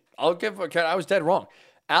dominated, and I'll give a credit, I was dead wrong.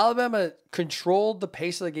 Alabama controlled the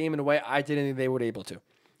pace of the game in a way I didn't think they would be able to.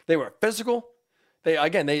 They were physical.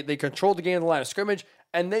 They controlled the game in the line of scrimmage,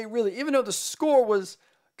 and they really, even though the score was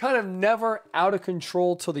kind of never out of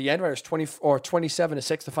control till the end, right? It was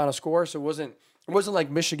 27-6 the final score, so it wasn't like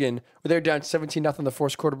Michigan where they're down 17-0 in the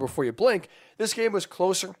fourth quarter before you blink. This game was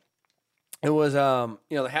closer. It was, the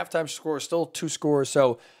halftime score was still 2 scores.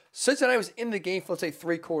 So Cincinnati was in the game for, let's say,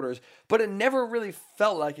 3 quarters, but it never really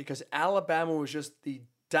felt like it because Alabama was just the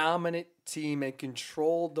dominant team and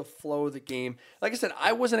controlled the flow of the game. Like I said,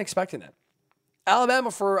 I wasn't expecting that. Alabama,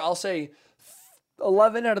 for, I'll say,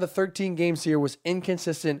 11 out of the 13 games here was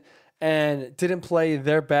inconsistent and didn't play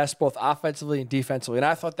their best both offensively and defensively. And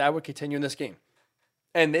I thought that would continue in this game.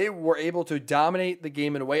 And they were able to dominate the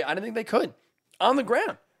game in a way I didn't think they could on the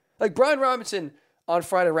ground. Like Brian Robinson on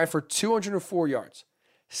Friday ran for 204 yards,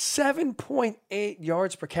 7.8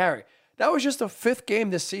 yards per carry. That was just the 5th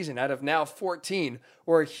game this season out of now 14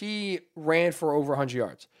 where he ran for over 100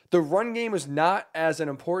 yards. The run game was not as an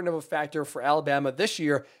important of a factor for Alabama this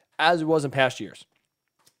year as it was in past years.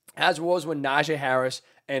 As it was when Najee Harris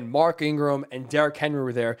and Mark Ingram and Derrick Henry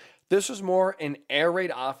were there. This was more an air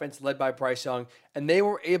raid offense led by Bryce Young, and they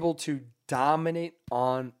were able to dominate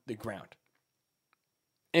on the ground.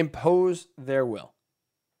 Impose their will.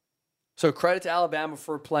 So credit to Alabama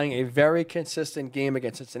for playing a very consistent game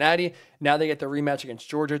against Cincinnati. Now they get the rematch against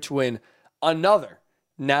Georgia to win another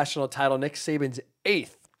national title. Nick Saban's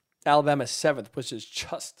 8th, Alabama's 7th, which is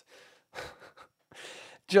just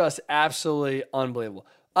absolutely unbelievable.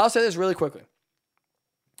 I'll say this really quickly.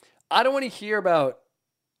 I don't want to hear about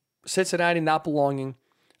Cincinnati not belonging.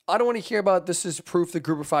 I don't want to hear about this is proof the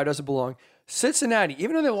group of 5 doesn't belong. Cincinnati,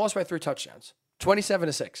 even though they lost by 3 touchdowns,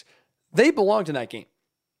 27-6, they belonged in that game.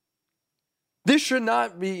 This should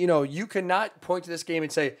not be, you cannot point to this game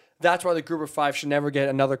and say that's why the group of 5 should never get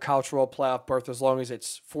another college football playoff berth as long as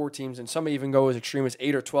it's 4 teams, and some even go as extreme as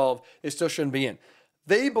 8 or 12. They still shouldn't be in.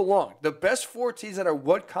 They belong. The best 4 teams that are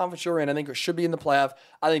what conference you're in, I think it should be in the playoff.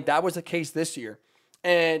 I think that was the case this year.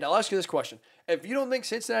 And I'll ask you this question. If you don't think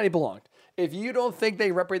Cincinnati belonged, if you don't think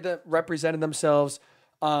they represented themselves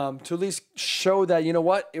to at least show that, you know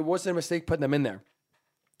what, it wasn't a mistake putting them in there,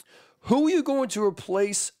 who are you going to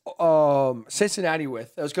replace Cincinnati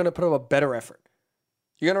with that was going to put up a better effort?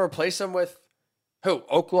 You're going to replace them with who?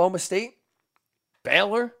 Oklahoma State?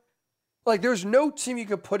 Baylor? Like, there's no team you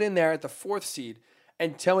could put in there at the 4th seed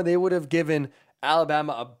and tell me they would have given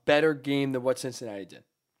Alabama a better game than what Cincinnati did.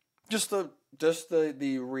 Just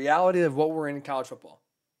the reality of what we're in college football.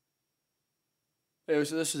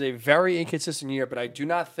 This was a very inconsistent year, but I do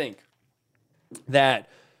not think that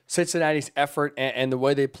Cincinnati's effort and the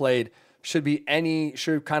way they played should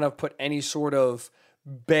kind of put any sort of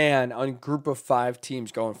ban on group of 5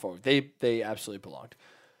 teams going forward. They absolutely belonged.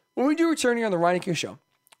 When we do return here on the Ryan King Show,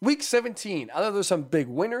 Week 17, I know there's some big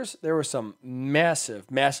winners. There were some massive,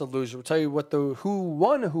 massive losers. We'll tell you who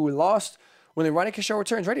won, who lost when the Ryan King Show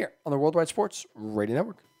returns right here on the Worldwide Sports Radio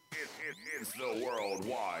Network. It's the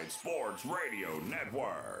Worldwide Sports Radio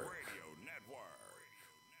Network.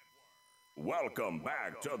 Welcome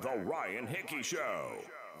back to the Ryan Hickey Show,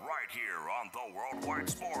 right here on the Worldwide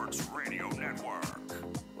Sports Radio Network.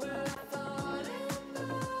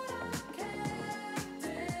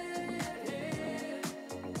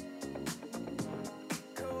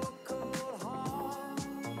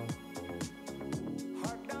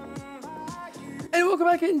 welcome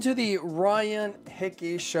back into the Ryan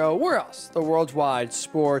Hickey Show. Where else? The Worldwide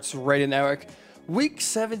Sports Radio Network. Week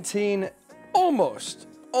 17, almost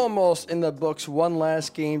in the books. One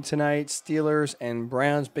last game tonight. Steelers and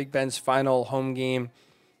Browns. Big Ben's final home game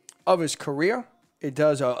of his career. It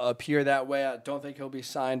does appear that way. I don't think he'll be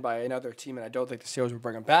signed by another team, and I don't think the Steelers will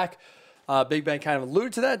bring him back. Big Ben kind of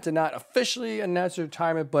alluded to that, did not officially announce his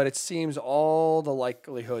retirement, but it seems all the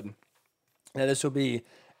likelihood that this will be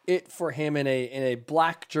it for him in a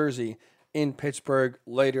black jersey in Pittsburgh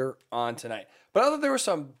later on tonight. But I thought there were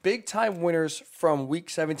some big-time winners from Week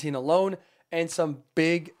 17 alone and some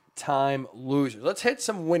big-time losers. Let's hit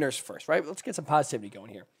some winners first, right? Let's get some positivity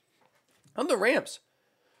going here. On the Rams.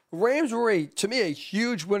 Rams were, to me, a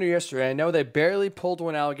huge winner yesterday. I know they barely pulled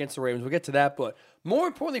one out against the Ravens. We'll get to that, but more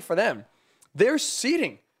importantly for them, their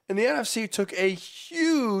seeding in the NFC took a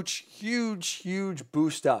huge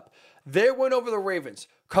boost up. Their win over the Ravens,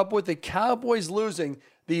 coupled with the Cowboys losing,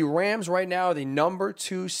 the Rams right now are the number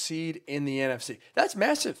 2 seed in the NFC. That's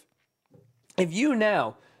massive. If you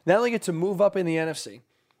now not only get to move up in the NFC,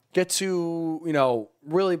 get to,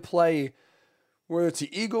 really play, whether it's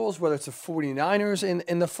the Eagles, whether it's the 49ers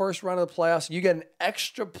in the first round of the playoffs, you get an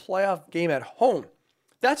extra playoff game at home.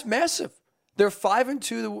 That's massive. They're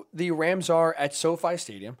 5-2, the Rams are at SoFi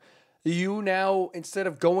Stadium. You now, instead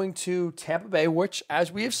of going to Tampa Bay, which,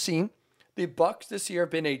 as we have seen, the Bucs this year have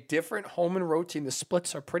been a different home and road team. The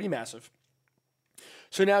splits are pretty massive.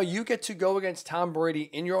 So now you get to go against Tom Brady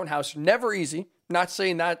in your own house. Never easy. Not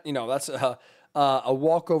saying that, that's a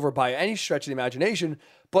walkover by any stretch of the imagination,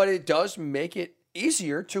 but it does make it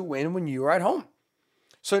easier to win when you are at home.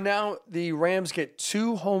 So now the Rams get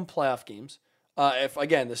 2 home playoff games. If,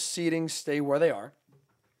 again, the seedings stay where they are.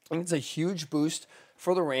 I think it's a huge boost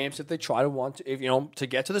for the Rams if they try to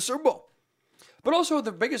get to the Super Bowl. But also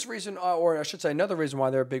the biggest reason, or I should say another reason why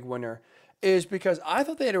they're a big winner, is because I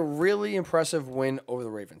thought they had a really impressive win over the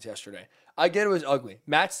Ravens yesterday. I get it was ugly.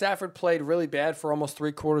 Matt Stafford played really bad for almost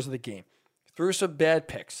 3/4 of the game. Threw some bad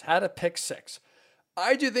picks. Had a pick 6.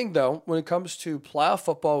 I do think, though, when it comes to playoff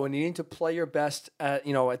football, when you need to play your best at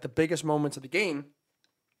the biggest moments of the game,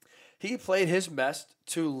 he played his best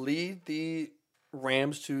to lead the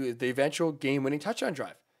Rams to the eventual game-winning touchdown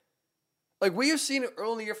drive. Like we have seen it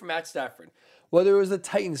early in the year from Matt Stafford, whether it was the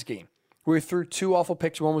Titans game, where he threw 2 awful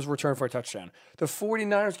picks, one was returned for a touchdown. The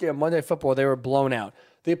 49ers game on Monday Night Football, they were blown out.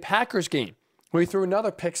 The Packers game, where he threw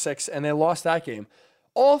another pick 6, and they lost that game.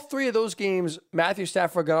 All 3 of those games, Matthew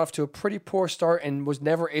Stafford got off to a pretty poor start and was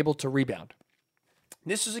never able to rebound.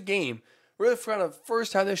 This is a game, really for the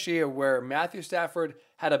first time this year, where Matthew Stafford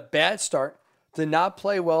had a bad start, did not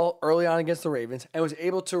play well early on against the Ravens, and was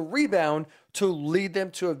able to rebound to lead them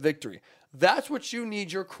to a victory. That's what you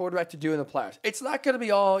need your quarterback to do in the playoffs. It's not going to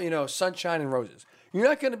be all, sunshine and roses. You're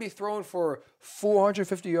not going to be throwing for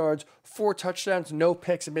 450 yards, 4 touchdowns, no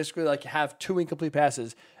picks, and basically have 2 incomplete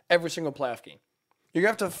passes every single playoff game. You're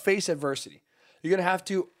going to have to face adversity. You're going to have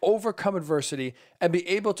to overcome adversity and be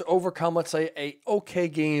able to overcome, let's say, a okay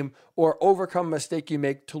game or overcome a mistake you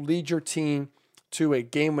make to lead your team to a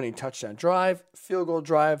game-winning touchdown drive, field goal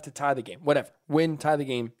drive to tie the game, whatever. Win, tie the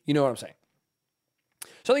game. You know what I'm saying.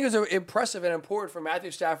 So I think it was impressive and important for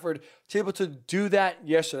Matthew Stafford to be able to do that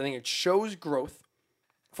yesterday. I think it shows growth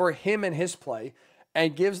for him and his play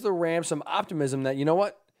and gives the Rams some optimism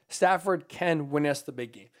that, Stafford can win us the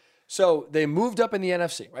big game. So they moved up in the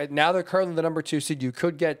NFC, right? Now they're currently the number 2 seed. You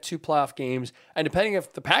could get 2 playoff games, and depending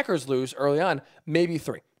if the Packers lose early on, maybe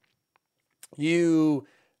 3. You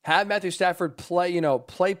have Matthew Stafford play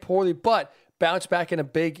poorly, but bounce back in a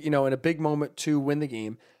big moment to win the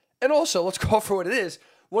game. And also, let's call for what it is.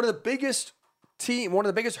 One of the biggest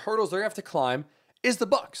hurdles they're going to have to climb is the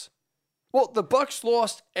Bucs. Well, the Bucs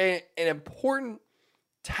lost an important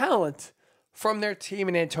talent from their team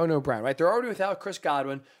in Antonio Brown, right? They're already without Chris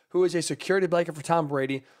Godwin, who is a security blanket for Tom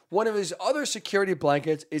Brady. One of his other security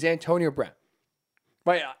blankets is Antonio Brown.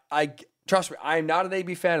 Right? Trust me, I'm not an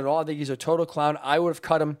AB fan at all. I think he's a total clown. I would have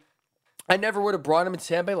cut him. I never would have brought him into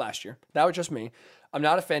Tampa Bay last year. That was just me. I'm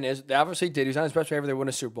not a fan. They obviously did. He was on his best behavior. They won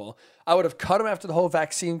a Super Bowl. I would have cut him after the whole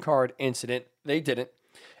vaccine card incident. They didn't.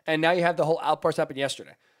 And now you have the whole outburst happen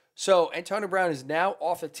yesterday. So Antonio Brown is now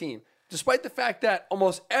off the team, despite the fact that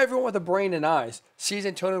almost everyone with a brain and eyes sees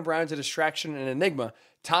Antonio Brown as a distraction and an enigma.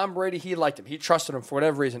 Tom Brady, he liked him. He trusted him for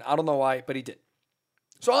whatever reason. I don't know why, but he did.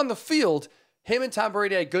 So on the field, him and Tom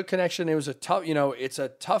Brady had a good connection. It was a tough, it's a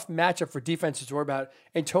tough matchup for defenses to worry about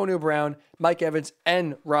Antonio Brown, Mike Evans,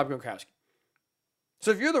 and Rob Gronkowski. So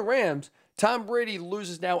if you're the Rams, Tom Brady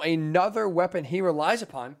loses now another weapon he relies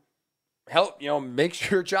upon. Makes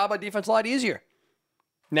your job on defense a lot easier.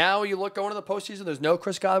 Now you look going to the postseason, there's no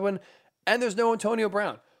Chris Godwin. And there's no Antonio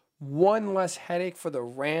Brown. One less headache for the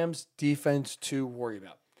Rams defense to worry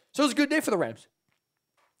about. So it's a good day for the Rams.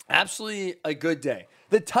 Absolutely a good day.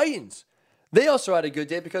 The Titans, they also had a good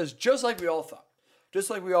day because just like we all thought, just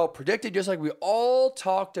like we all predicted, just like we all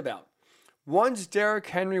talked about, once Derrick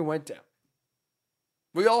Henry went down,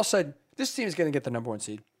 we all said, this team is going to get the number 1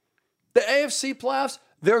 seed. The AFC playoffs,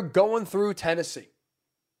 they're going through Tennessee.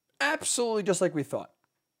 Absolutely just like we thought.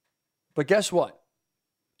 But guess what?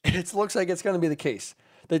 It looks like it's going to be the case.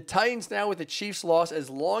 The Titans now with the Chiefs loss, as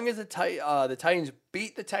long as the Titans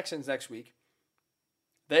beat the Texans next week,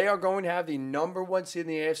 they are going to have the number 1 seed in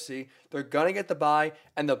the AFC. They're going to get the bye,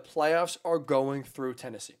 and the playoffs are going through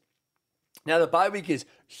Tennessee. Now, the bye week is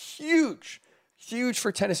huge, huge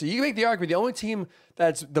for Tennessee. You can make the argument the only team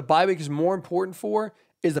that's the bye week is more important for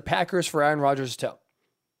is the Packers for Aaron Rodgers' toe.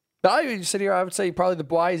 But I would sit here, I would say probably the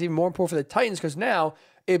bye is even more important for the Titans because now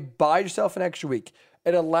it buys yourself an extra week.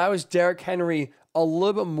 It allows Derrick Henry a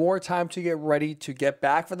little bit more time to get ready to get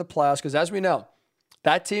back for the playoffs because as we know,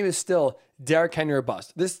 that team is still Derrick Henry or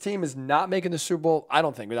bust. This team is not making the Super Bowl, I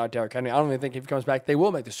don't think, without Derrick Henry. I don't even think if he comes back, they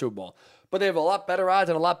will make the Super Bowl. But they have a lot better odds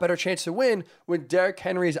and a lot better chance to win when Derrick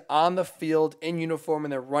Henry is on the field in uniform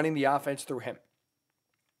and they're running the offense through him.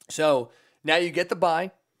 So now you get the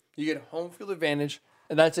bye, you get home field advantage,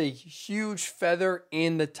 and that's a huge feather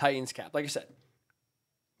in the Titans' cap. Like I said,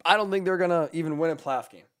 I don't think they're going to even win a playoff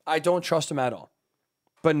game. I don't trust them at all.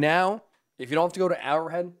 But now, if you don't have to go to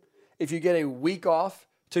Arrowhead, if you get a week off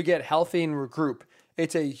to get healthy and regroup,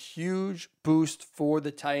 it's a huge boost for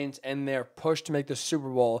the Titans and their push to make the Super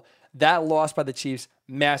Bowl. That loss by the Chiefs,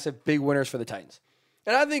 massive, big winners for the Titans.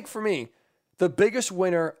 And I think for me, the biggest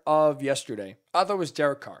winner of yesterday, I thought was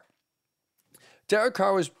Derek Carr. Derek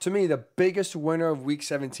Carr was, to me, the biggest winner of Week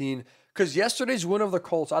 17 because yesterday's win of the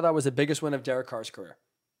Colts, I thought was the biggest win of Derek Carr's career.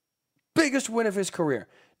 Biggest win of his career.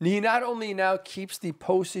 He not only now keeps the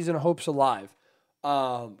postseason hopes alive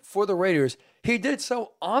for the Raiders, he did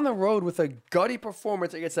so on the road with a gutty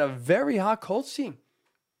performance against a very hot Colts team.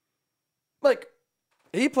 Like,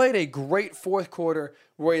 he played a great fourth quarter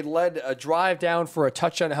where he led a drive down for a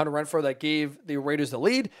touchdown to Hunter Renfrow that gave the Raiders the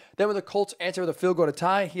lead. Then when the Colts answered with a field goal to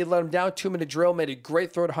tie, he led them down, 2-minute drill, made a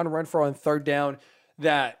great throw to Hunter Renfrow on third down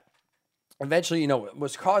that eventually,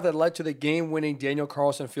 was caught that led to the game-winning Daniel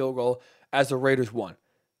Carlson field goal as the Raiders won.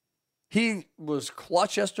 He was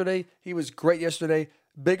clutch yesterday. He was great yesterday.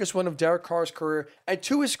 Biggest win of Derek Carr's career. And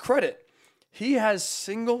to his credit, he has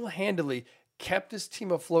single-handedly kept his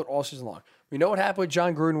team afloat all season long. We know what happened with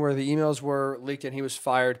John Gruden where the emails were leaked and he was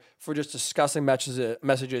fired for just discussing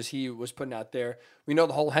messages he was putting out there. We know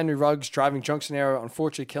the whole Henry Ruggs driving drunk scenario,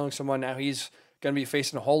 unfortunately killing someone. Now he's going to be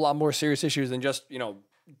facing a whole lot more serious issues than just,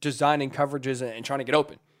 designing coverages and trying to get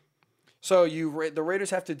open. So the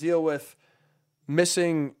Raiders have to deal with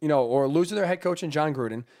missing, or losing their head coach in John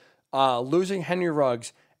Gruden, losing Henry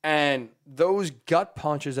Ruggs, and those gut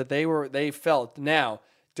punches that they felt. Now,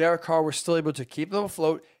 Derek Carr was still able to keep them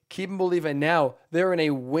afloat, keep them believing. Now they're in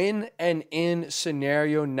a win and in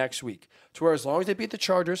scenario next week, to where as long as they beat the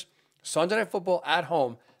Chargers, Sunday Night Football at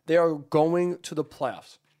home, they are going to the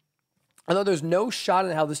playoffs. I thought there's no shot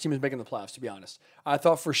in how this team is making the playoffs, to be honest. I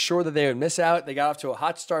thought for sure that they would miss out. They got off to a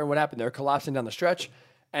hot start, and what happened? They're collapsing down the stretch.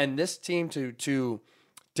 And this team, to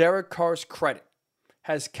Derek Carr's credit,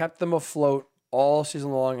 has kept them afloat all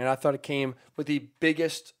season long. And I thought it came with the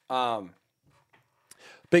biggest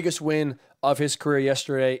win of his career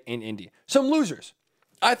yesterday in Indy. Some losers.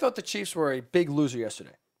 I thought the Chiefs were a big loser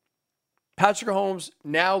yesterday. Patrick Mahomes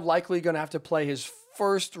now likely going to have to play his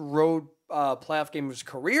first road playoff game of his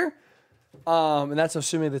career. And that's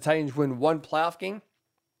assuming the Titans win one playoff game.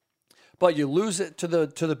 But you lose it to the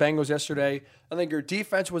Bengals yesterday. I think your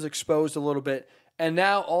defense was exposed a little bit. And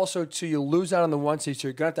now also you lose out on the 1 seed, so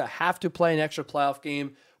you're going to have to play an extra playoff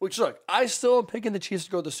game. Which, look, I still am picking the Chiefs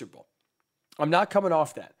to go to the Super Bowl. I'm not coming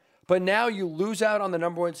off that. But now you lose out on the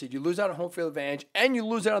number 1 seed. You lose out on home field advantage. And you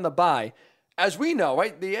lose out on the bye. As we know,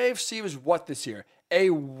 right, the AFC was what this year? A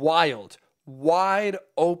wide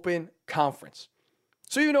open conference.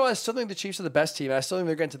 So I still think the Chiefs are the best team. I still think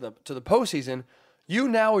they're getting to the postseason. You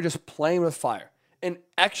now are just playing with fire. An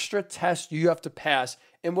extra test you have to pass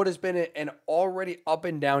in what has been an already up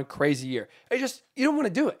and down crazy year. You don't want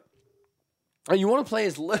to do it. And you want to play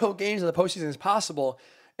as little games in the postseason as possible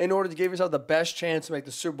in order to give yourself the best chance to make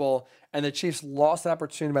the Super Bowl. And the Chiefs lost that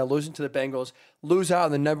opportunity by losing to the Bengals, lose out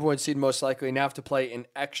on the number 1 seed most likely, and now have to play an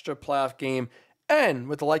extra playoff game. And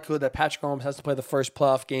with the likelihood that Patrick Mahomes has to play the first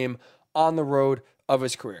playoff game on the road of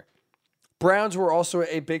his career. Browns were also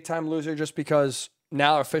a big-time loser just because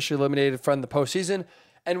now officially eliminated from the postseason.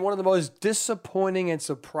 And one of the most disappointing and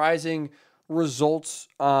surprising results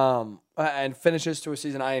and finishes to a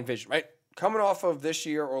season I envisioned, right? Coming off of this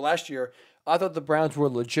year or last year, I thought the Browns were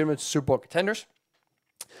legitimate Super Bowl contenders.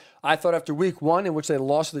 I thought after week 1, in which they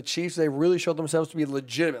lost to the Chiefs, they really showed themselves to be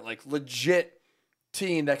legitimate, like legit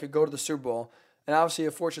team that could go to the Super Bowl. And obviously,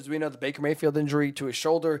 unfortunately, as we know, the Baker Mayfield injury to his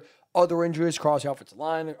shoulder, other injuries across the offensive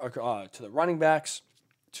line, to the running backs,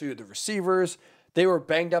 to the receivers. They were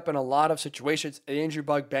banged up in a lot of situations. An injury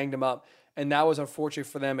bug banged them up, and that was unfortunate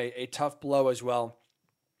for them, a tough blow as well.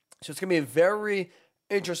 So it's going to be a very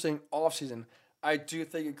interesting offseason. I do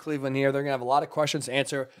think in Cleveland here, they're going to have a lot of questions to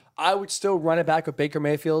answer. I would still run it back with Baker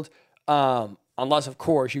Mayfield, unless, of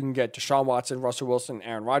course, you can get Deshaun Watson, Russell Wilson,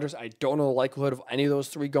 Aaron Rodgers. I don't know the likelihood of any of those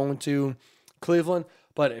three going to Cleveland,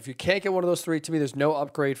 but if you can't get one of those three, to me, there's no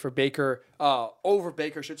upgrade for Baker, over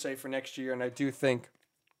Baker, I should say, for next year, and I do think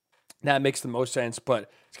that makes the most sense, but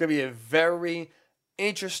it's going to be a very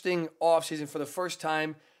interesting offseason for the first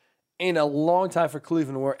time in a long time for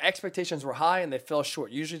Cleveland, where expectations were high and they fell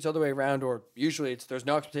short. Usually it's the other way around, or usually there's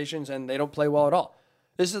no expectations and they don't play well at all.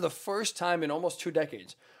 This is the first time in almost 2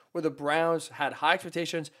 decades where the Browns had high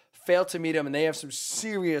expectations, failed to meet them, and they have some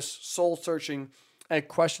serious soul-searching and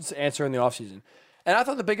questions to answer in the offseason. And I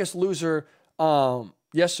thought the biggest loser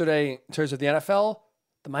yesterday in terms of the NFL,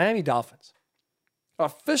 the Miami Dolphins.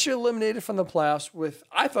 Officially eliminated from the playoffs with,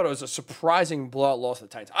 I thought it was a surprising blowout loss to the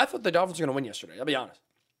Titans. I thought the Dolphins were going to win yesterday, I'll be honest.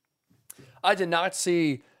 I did not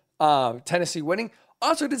see Tennessee winning.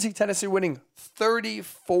 Also did see Tennessee winning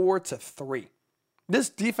 34-3. This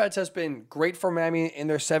defense has been great for Miami in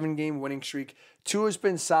their 7-game winning streak. Tua has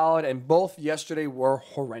been solid, and both yesterday were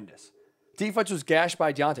horrendous. Defense was gashed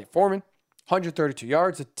by Deontay Foreman, 132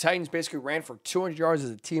 yards. The Titans basically ran for 200 yards as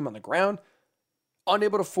a team on the ground.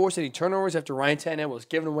 Unable to force any turnovers after Ryan Tannehill was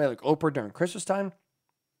given away like Oprah during Christmas time.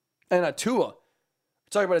 And Tua,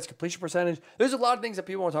 talking about his completion percentage. There's a lot of things that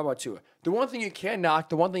people want to talk about Tua. The one thing you can't knock,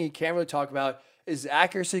 the one thing you can't really talk about is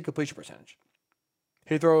accuracy, completion percentage.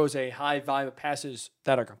 He throws a high volume of passes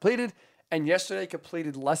that are completed, and yesterday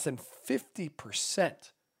completed less than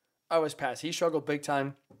 50% of his passes. He struggled big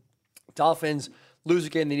time. Dolphins lose a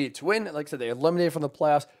game they needed to win. Like I said, they eliminated from the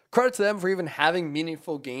playoffs. Credit to them for even having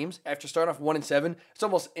meaningful games. After starting off 1-7, it's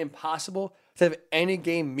almost impossible to have any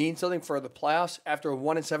game mean something for the playoffs after a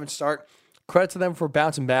 1-7 start. Credit to them for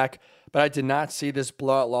bouncing back, but I did not see this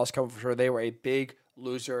blowout loss coming for sure. They were a big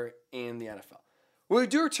loser in the NFL. We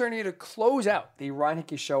do return here to close out the Ryan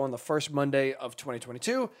Hickey Show on the first Monday of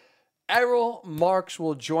 2022. Errol Marks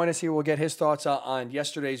will join us here. We'll get his thoughts on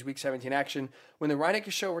yesterday's Week 17 action when the Ryan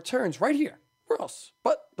Hickey Show returns right here. Where else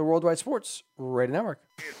but the Worldwide Sports Radio Network.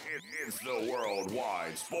 It's the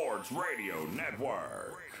Worldwide Sports Radio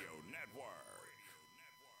Network.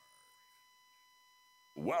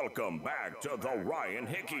 Welcome back to the Ryan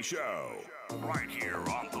Hickey Show, right here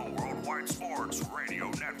on the Worldwide Sports Radio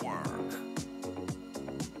Network.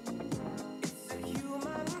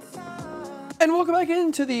 And welcome back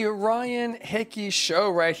into the Ryan Hickey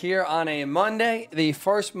Show right here on a Monday, the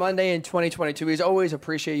first Monday in 2022. We always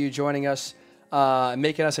appreciate you joining us,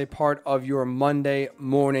 making us a part of your Monday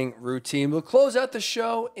morning routine. We'll close out the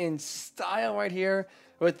show in style right here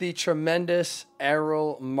with the tremendous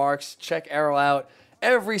Errol Marks. Check Errol out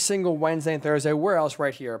every single Wednesday and Thursday. Where else?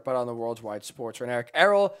 Right here, but on the Worldwide Sports right now.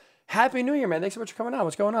 Errol, Happy New Year, man. Thanks so much for coming on.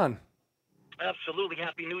 What's going on? Absolutely.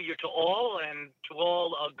 Happy New Year to all, and to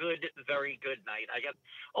all a good, very good night. I guess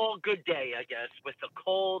all good day, I guess, with the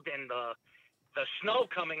cold and the snow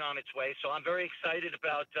coming on its way. So I'm very excited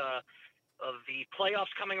about the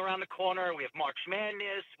playoffs coming around the corner. We have March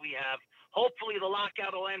Madness. We have hopefully the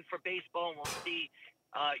lockout will end for baseball, and we'll see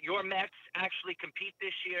your Mets actually compete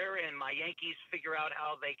this year, and my Yankees figure out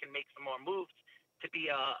how they can make some more moves to be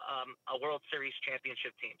a World Series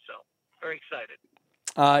championship team. So very excited.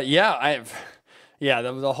 The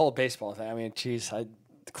whole baseball thing. I mean, geez, the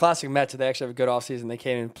classic Mets, they actually have a good offseason. They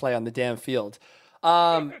can't even play on the damn field.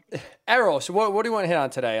 Errol, so what do you want to hit on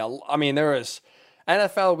today? I mean, there is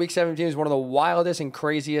NFL Week 17 is one of the wildest and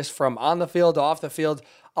craziest from on the field to off the field.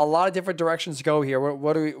 A lot of different directions to go here.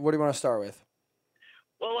 What do you want to start with?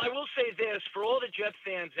 Well, I will say this, for all the Jet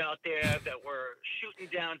fans out there that were shooting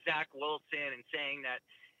down Zach Wilson and saying that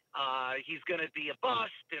he's going to be a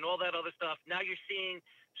bust and all that other stuff. Now you're seeing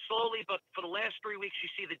slowly, but for the last 3 weeks, you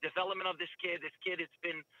see the development of this kid. This kid has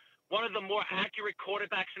been one of the more accurate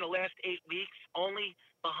quarterbacks in the last 8 weeks, only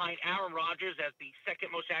behind Aaron Rodgers as the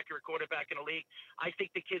second most accurate quarterback in the league. I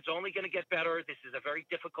think the kid's only going to get better. This is a very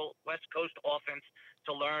difficult West Coast offense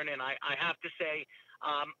to learn, and I have to say,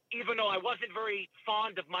 even though I wasn't very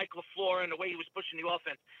fond of Mike LaFleur and the way he was pushing the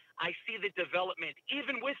offense, I see the development,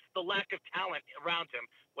 even with the lack of talent around him,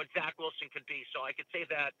 what Zach Wilson could be. So I could say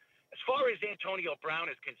that as far as Antonio Brown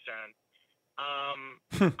is concerned,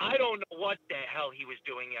 I don't know what the hell he was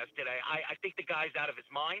doing yesterday. I think the guy's out of his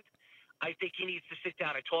mind. I think he needs to sit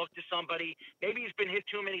down and talk to somebody. Maybe he's been hit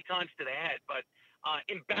too many times to the head, but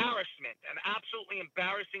embarrassment, an absolutely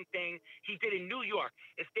embarrassing thing he did in New York.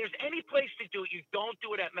 If there's any place to do it, you don't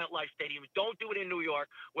do it at MetLife Stadium. Don't do it in New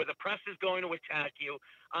York where the press is going to attack you.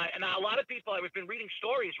 And a lot of people, I've been reading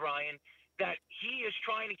stories, Ryan, that he is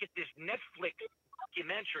trying to get this Netflix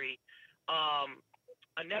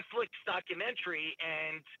documentary,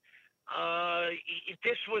 and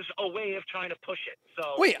this was a way of trying to push it.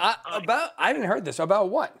 So wait, I haven't heard this.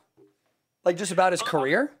 About what? Like just about his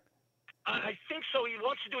career? I think so. He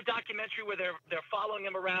wants to do a documentary where they're following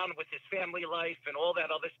him around with his family life and all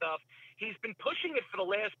that other stuff. He's been pushing it for the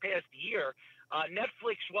past year.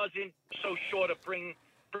 Netflix wasn't so sure to bring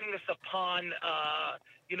this upon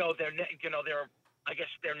their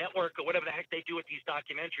network or whatever the heck they do with these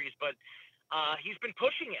documentaries, but he's been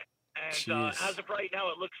pushing it. And as of right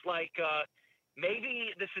now, it looks like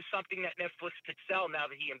maybe this is something that Netflix could sell now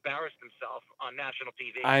that he embarrassed himself on national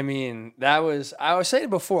TV. I mean, I was saying it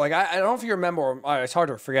before. Like, I don't know if you remember. It's hard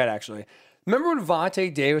to forget, actually. Remember when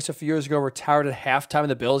Vontae Davis a few years ago retired at halftime of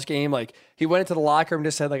the Bills game? Like, he went into the locker room and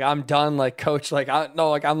just said, like, I'm done. Like, coach, like,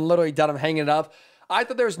 I'm literally done. I'm hanging it up. I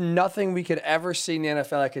thought there was nothing we could ever see in the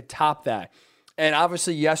NFL that could top that. And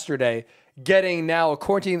obviously yesterday, getting now,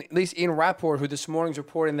 according to at least Ian Rappaport, who this morning's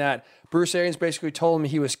reporting that Bruce Arians basically told him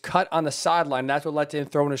he was cut on the sideline. That's what led to him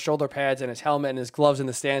throwing his shoulder pads and his helmet and his gloves in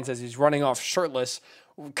the stands as he's running off shirtless,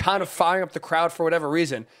 kind of firing up the crowd for whatever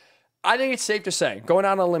reason. I think it's safe to say, going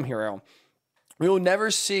out on a limb here, Aaron, we will never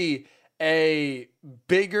see a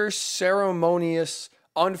bigger, ceremonious,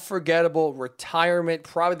 unforgettable retirement,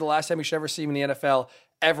 probably the last time we should ever see him in the NFL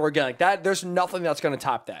ever again. Like that, there's nothing that's going to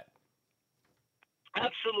top that.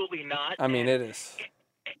 Absolutely not. I mean, it is.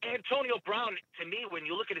 Antonio Brown, to me, when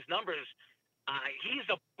you look at his numbers, he's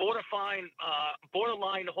a borderline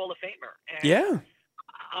Hall of Famer. And yeah.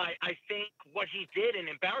 I think what he did in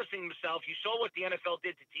embarrassing himself, you saw what the NFL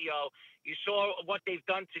did to T.O., you saw what they've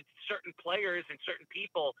done to certain players and certain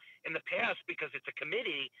people in the past because it's a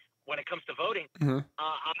committee when it comes to voting. Mm-hmm.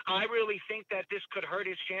 I really think that this could hurt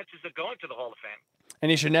his chances of going to the Hall of Fame.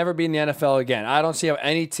 And he should never be in the NFL again. I don't see how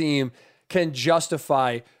any team can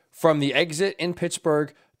justify from the exit in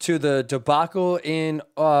Pittsburgh to the debacle in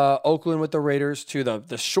Oakland with the Raiders to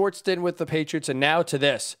the short stint with the Patriots and now to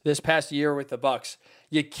this past year with the Bucs.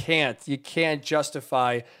 You can't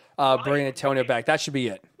justify bringing Antonio back. That should be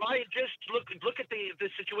it. Ryan, just look at the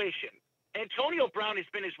situation. Antonio Brown has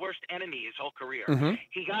been his worst enemy his whole career. Mm-hmm.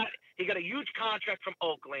 He got a huge contract from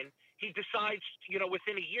Oakland. He decides,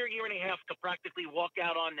 within a year and a half to practically walk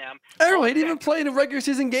out on them. Errol, he didn't even play in a regular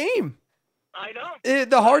season game. I know.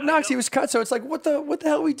 The Hard Knocks, he was cut. So it's like, what the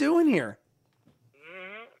hell are we doing here?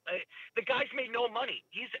 Mm-hmm. The guy's made no money.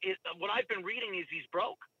 What I've been reading is he's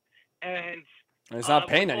broke, and he's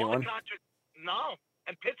not paying anyone. No,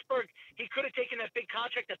 and Pittsburgh, he could have taken that big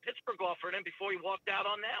contract that Pittsburgh offered him before he walked out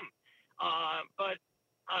on them. But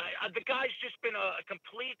the guy's just been a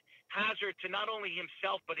complete hazard to not only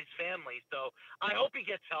himself but his family. So I hope he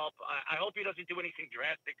gets help. I hope he doesn't do anything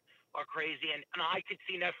drastic or crazy. And I could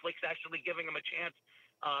see Netflix actually giving him a chance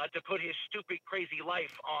to put his stupid, crazy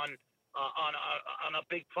life on a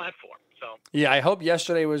big platform. So yeah, I hope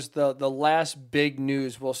yesterday was the last big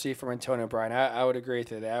news we'll see from Antonio Brown. I would agree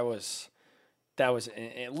with you. That was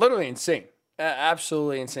literally insane.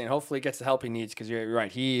 Absolutely insane. Hopefully he gets the help he needs because you're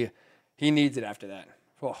right. He needs it after that.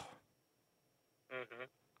 Oh. Mm-hmm.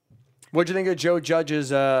 What do you think of Joe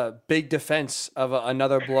Judge's big defense of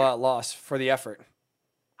another blowout loss for the effort?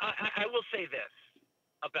 I will say this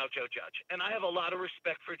about Joe Judge, and I have a lot of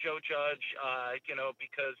respect for Joe Judge,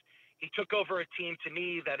 because he took over a team to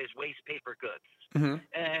me that is waste paper goods. Mm-hmm.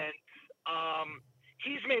 And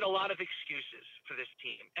he's made a lot of excuses for this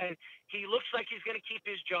team, and he looks like he's going to keep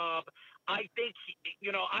his job. I think,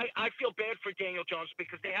 I feel bad for Daniel Jones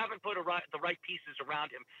because they haven't put the right pieces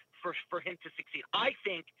around him for him to succeed. I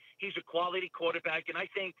think he's a quality quarterback, and I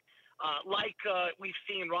think, we've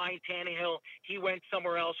seen Ryan Tannehill, he went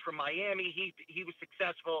somewhere else from Miami. He was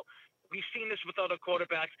successful. We've seen this with other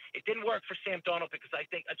quarterbacks. It didn't work for Sam Darnold because I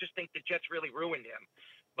just think the Jets really ruined him.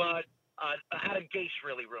 But Adam Gase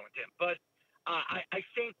really ruined him. But I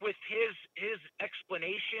think with his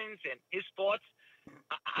explanations and his thoughts,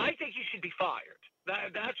 I think he should be fired.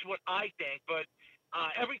 That's what I think. But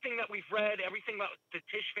everything that we've read, everything that the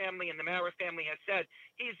Tisch family and the Mara family has said,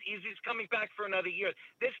 he's coming back for another year.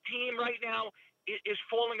 This team right now is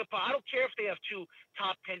falling apart. I don't care if they have 2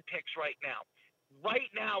 top 10 picks right now. right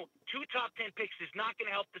now, 2 top 10 picks is not going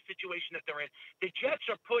to help the situation that they're in. The Jets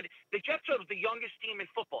are the youngest team in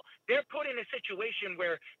football. They're put in a situation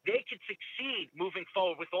where they could succeed moving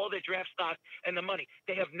forward with all their draft stock and the money.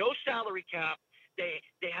 They have no salary cap. They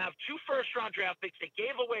have 2 first-round draft picks. They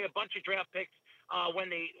gave away a bunch of draft picks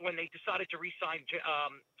when they decided to re-sign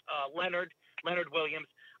Leonard Williams.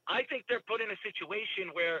 I think they're put in a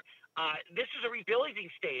situation where this is a rebuilding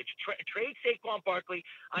stage. Trade Saquon Barkley.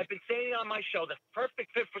 I've been saying it on my show, the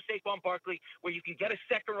perfect fit for Saquon Barkley, where you can get a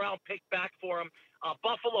second-round pick back for him.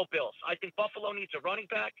 Buffalo Bills. I think Buffalo needs a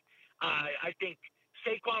running back. I think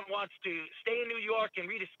Saquon wants to stay in New York and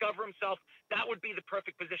rediscover himself. That would be the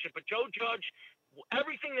perfect position. But Joe Judge,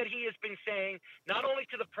 everything that he has been saying, not only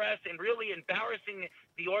to the press and really embarrassing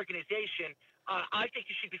the organization, I think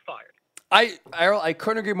he should be fired. I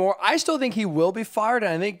couldn't agree more. I still think he will be fired,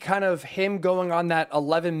 and I think kind of him going on that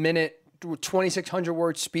 11-minute,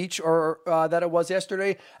 2,600-word speech or that it was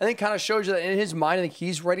yesterday, I think kind of shows you that in his mind, I think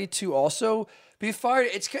he's ready to also be fired.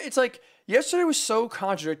 It's like yesterday was so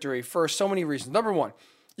contradictory for so many reasons. Number one,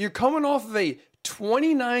 you're coming off of a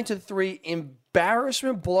 29-3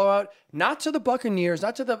 embarrassment blowout, not to the Buccaneers,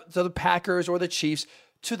 not to the Packers or the Chiefs,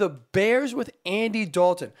 to the Bears with Andy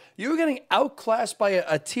Dalton. You were getting outclassed by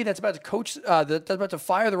a team that's about to coach, that's about to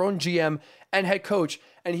fire their own GM and head coach.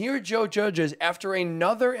 And here Joe Judge is, after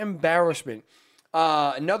another embarrassment,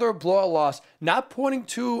 another blowout loss, not pointing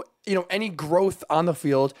to any growth on the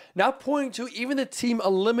field, not pointing to even the team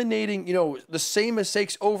eliminating the same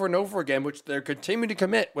mistakes over and over again, which they're continuing to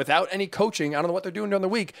commit without any coaching. I don't know what they're doing during the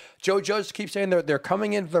week. Joe Judge keeps saying they're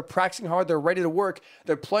coming in, they're practicing hard, they're ready to work,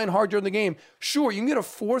 they're playing hard during the game. Sure, you can get a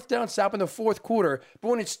 4th down stop in the 4th quarter, but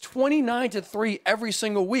when it's 29-3 every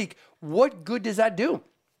single week, what good does that do?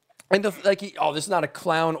 And this is not a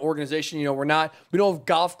clown organization. We don't have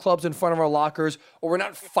golf clubs in front of our lockers, or we're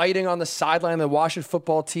not fighting on the sideline. The Washington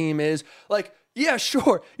football team is yeah,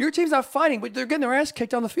 sure, your team's not fighting, but they're getting their ass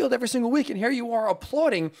kicked on the field every single week. And here you are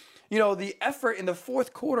applauding, the effort in the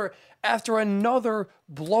 4th quarter after another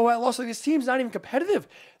blowout loss. This team's not even competitive.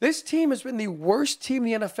 This team has been the worst team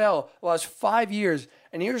in the NFL the last 5 years.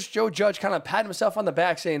 And here's Joe Judge kind of patting himself on the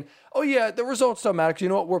back saying, oh yeah, the results don't matter because you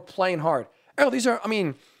know what? We're playing hard.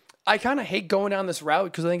 I kind of hate going down this route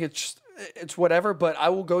because I think it's whatever, but I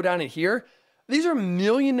will go down it here. These are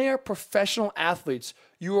millionaire professional athletes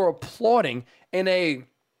you are applauding in a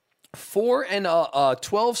 4 and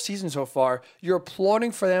 12 season so far. You're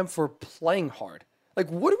applauding for them for playing hard.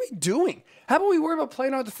 What are we doing? How about we worry about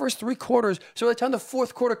playing hard the first 3 quarters, so by the time the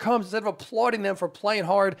 4th quarter comes, instead of applauding them for playing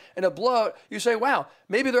hard in a blowout, you say, wow,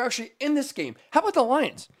 maybe they're actually in this game. How about the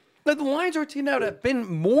Lions? The Lions are a team that have been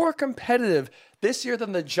more competitive this year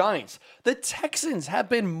than the Giants. The Texans have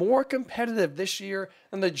been more competitive this year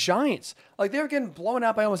than the Giants. They're getting blown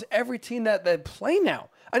out by almost every team that play now.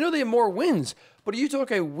 I know they have more wins, but you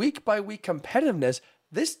talk a week-by-week competitiveness,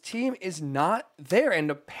 this team is not there. And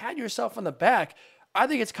to pat yourself on the back, I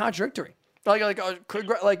think it's contradictory.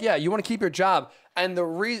 Yeah, you want to keep your job, and the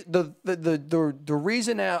reason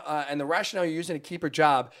and the rationale you're using to keep your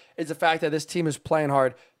job is the fact that this team is playing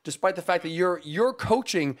hard, despite the fact that your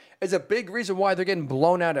coaching is a big reason why they're getting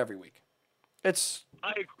blown out every week. I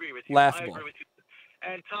agree with you. Laughable. I agree with you.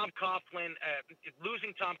 And Tom Coughlin,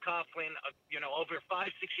 losing Tom Coughlin, over 5-6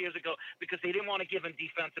 years ago because they didn't want to give him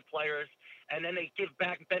defensive players, and then they give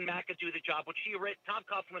back Ben McAdoo the job, which Tom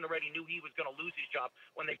Coughlin already knew he was going to lose his job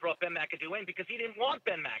when they brought Ben McAdoo in because he didn't want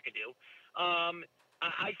Ben McAdoo.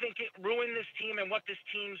 I think it ruined this team and what this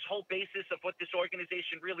team's whole basis of what this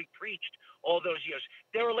organization really preached all those years.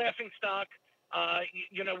 They were laughing stock.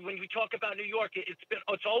 When we talk about New York,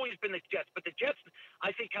 it's always been the Jets, but the Jets, I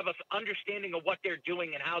think, have an understanding of what they're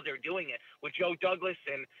doing and how they're doing it with Joe Douglas,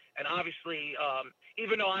 and obviously,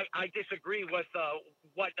 even though I disagree with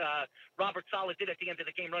what Robert Saleh did at the end of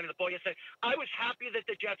the game running the ball yesterday, I was happy that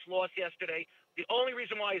the Jets lost yesterday. The only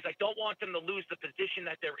reason why is I don't want them to lose the position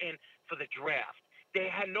that they're in for the draft. They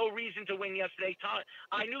had no reason to win yesterday.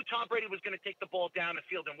 I knew Tom Brady was going to take the ball down the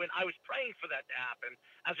field and win. I was praying for that to happen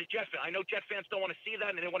as a Jet fan. I know Jet fans don't want to see that,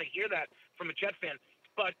 and they don't want to hear that from a Jet fan.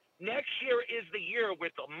 But next year is the year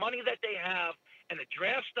with the money that they have and the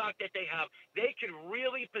draft stock that they have, they can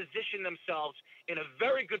really position themselves in a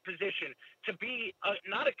very good position to be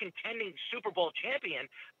not a contending Super Bowl champion,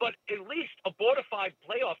 but at least a bona fide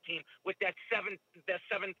playoff team with that seventh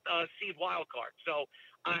seed wild card. So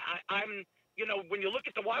I'm when you look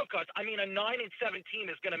at the wild cards, a 9-7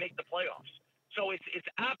 team is going to make the playoffs. So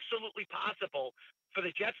it's absolutely possible for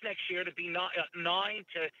the Jets next year to be 9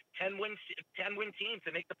 to 10 win teams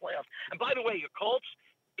to make the playoffs. And by the way, your Colts,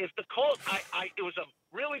 if the Colts, it was a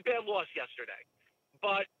really bad loss yesterday,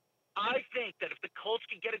 but I think that if the Colts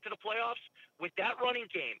can get into the playoffs with that running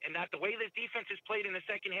game and that the way the defense is played in the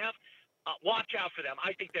second half, watch out for them.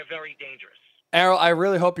 I think they're very dangerous. Errol, I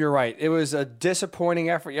really hope you're right. It was a disappointing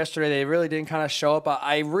effort yesterday. They really didn't kind of show up.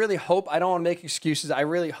 I really hope, I don't want to make excuses. I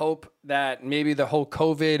really hope that maybe the whole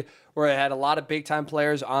COVID, where I had a lot of big time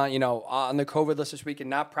players on, on the COVID list this week and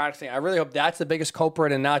not practicing. I really hope that's the biggest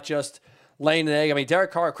culprit and not just laying an egg. I mean,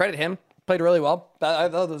 Derek Carr, credit him, played really well. I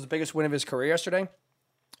thought it was the biggest win of his career yesterday.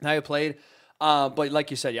 How he played. But like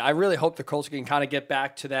you said, I really hope the Colts can kind of get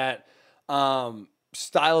back to that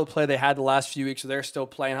style of play they had the last few weeks. So they're still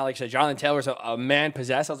playing how, like you said, Jonathan Taylor's a man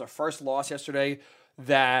possessed. That was their first loss yesterday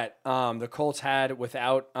that the Colts had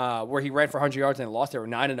without where he ran for 100 yards and they lost. They were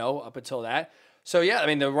 9-0 up until that. So, yeah, I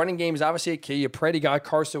mean, the running game is obviously a key. You pray to God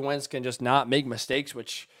Carson Wentz can just not make mistakes,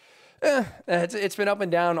 which it's been up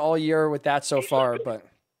and down all year with that so far. But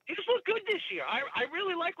he's looked good this year. I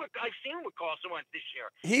really like what I've seen with Carson Wentz this year.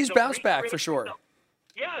 He's bounced back for sure.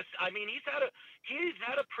 Yes, I mean he's had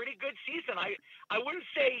a pretty good season. I wouldn't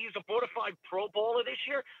say he's a bona fide Pro Bowler this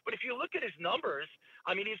year, but if you look at his numbers,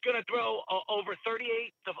 I mean he's going to throw over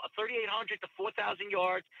 3,800 to 4,000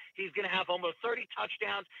 yards. He's going to have almost 30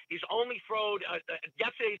 touchdowns. He's only thrown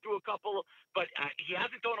yesterday he threw a couple, but he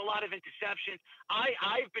hasn't thrown a lot of interceptions.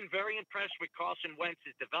 I've been very impressed with Carson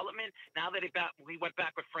Wentz's development now that he went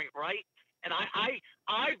back with Frank Wright, and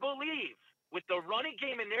I believe with the running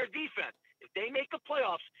game and their defense, if they make the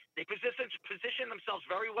playoffs, they position themselves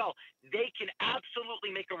very well. They can absolutely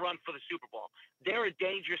make a run for the Super Bowl. They're a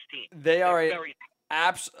dangerous team. They are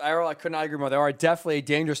I could not agree more. They are definitely a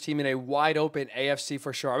dangerous team in a wide open AFC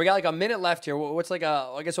for sure. We got like a minute left here. What's like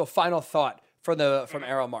a final thought from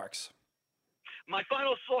Errol Marks? My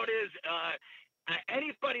final thought is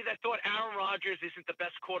anybody that thought Aaron Rodgers isn't the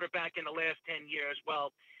best quarterback in the last 10 years,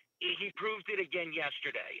 well, he proved it again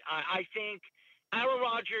yesterday. I think Aaron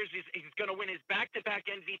Rodgers is going to win his back-to-back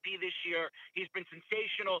MVP this year. He's been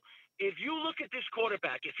sensational. If you look at this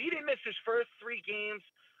quarterback, if he didn't miss his first 3 games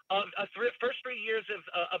first 3 years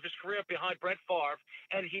of his career behind Brett Favre,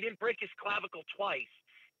 and he didn't break his clavicle twice,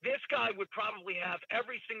 this guy would probably have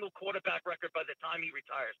every single quarterback record by the time he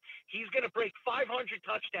retires. He's going to break 500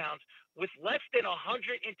 touchdowns with less than 100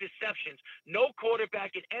 interceptions. No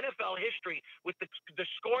quarterback in NFL history with the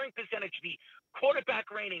scoring percentage, the quarterback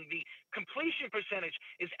rating, the completion percentage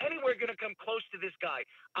is anywhere going to come close to this guy.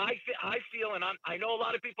 I feel, and I know a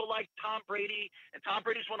lot of people like Tom Brady, and Tom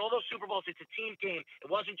Brady's won all those Super Bowls. It's a team game. It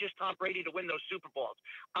wasn't just Tom Brady to win those Super Bowls.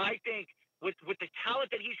 I think with the talent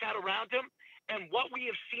that he's had around him and what we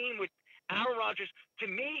have seen with Aaron Rodgers, to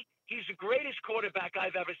me, he's the greatest quarterback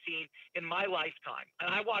I've ever seen in my lifetime. And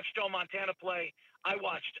I watched Joe Montana play. I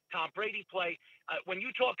watched Tom Brady play. When you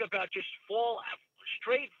talk about just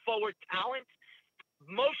straightforward talent,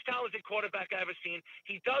 most talented quarterback I've ever seen.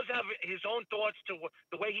 He does have his own thoughts to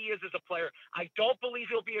the way he is as a player. I don't believe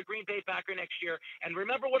he'll be a Green Bay Packer next year. And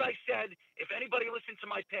remember what I said, if anybody listened to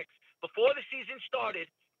my picks, before the season started,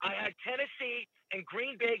 I had Tennessee and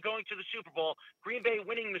Green Bay going to the Super Bowl, Green Bay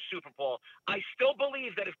winning the Super Bowl. I still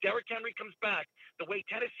believe that if Derrick Henry comes back, the way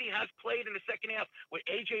Tennessee has played in the second half with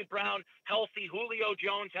A.J. Brown healthy, Julio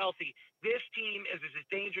Jones healthy, this team is as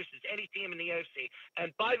dangerous as any team in the AFC. And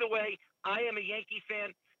by the way, I am a Yankee fan.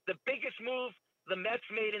 The biggest move the Mets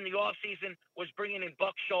made in the offseason was bringing in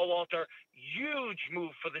Buck Showalter. Huge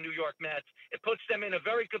move for the New York Mets. It puts them in a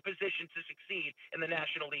very good position to succeed in the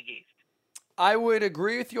National League East. I would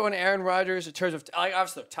agree with you on Aaron Rodgers in terms of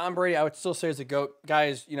obviously Tom Brady. I would still say is a GOAT.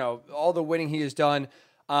 Guys, all the winning he has done.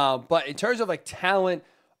 But in terms of like talent,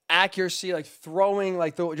 accuracy, like throwing,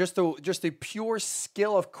 like just the pure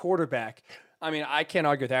skill of quarterback. I mean, I can't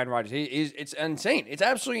argue with Aaron Rodgers. It's insane. It's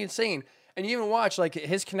absolutely insane. And you even watch like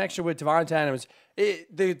his connection with Devontae Adams.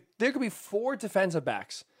 There could be 4 defensive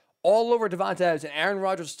backs all over Devontae Adams, and Aaron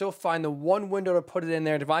Rodgers will still find the one window to put it in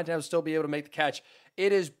there. Devontae Adams will still be able to make the catch.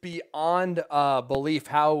 It is beyond belief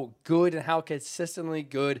how good and how consistently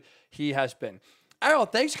good he has been. Errol,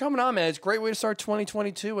 thanks for coming on, man. It's a great way to start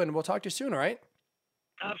 2022, and we'll talk to you soon, all right?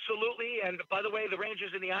 Absolutely. And by the way, the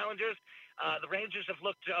Rangers and the Islanders, the Rangers have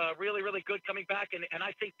looked really, really good coming back. And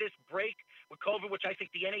I think this break with COVID, which I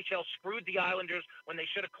think the NHL screwed the Islanders when they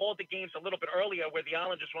should have called the games a little bit earlier, where the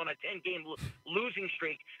Islanders were on a 10-game losing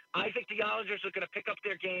streak. I think the Islanders are going to pick up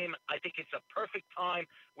their game. I think it's a perfect time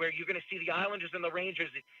where you're going to see the Islanders and the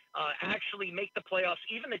Rangers actually make the playoffs.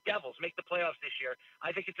 Even the Devils make the playoffs this year.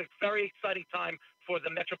 I think it's a very exciting time for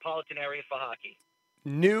the metropolitan area for hockey.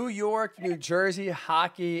 New York, New Jersey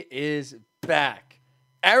hockey is back.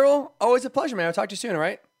 Errol, always a pleasure, man. I'll talk to you soon, all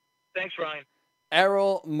right? Thanks, Ryan.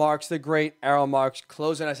 Errol Marks, the great Errol Marks,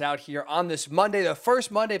 closing us out here on this Monday, the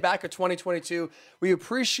first Monday back of 2022. We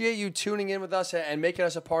appreciate you tuning in with us and making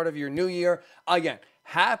us a part of your new year. Again,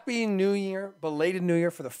 Happy New Year, belated New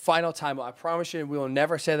Year for the final time. I promise you we will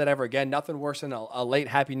never say that ever again. Nothing worse than a late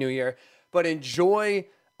Happy New Year. But enjoy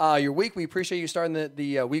your week. We appreciate you starting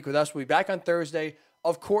the week with us. We'll be back on Thursday,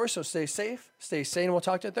 of course, so stay safe, stay sane, and we'll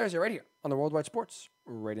talk to you Thursday right here on the Worldwide Sports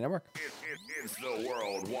Radio Network. It's the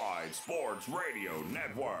Worldwide Sports Radio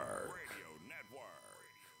Network.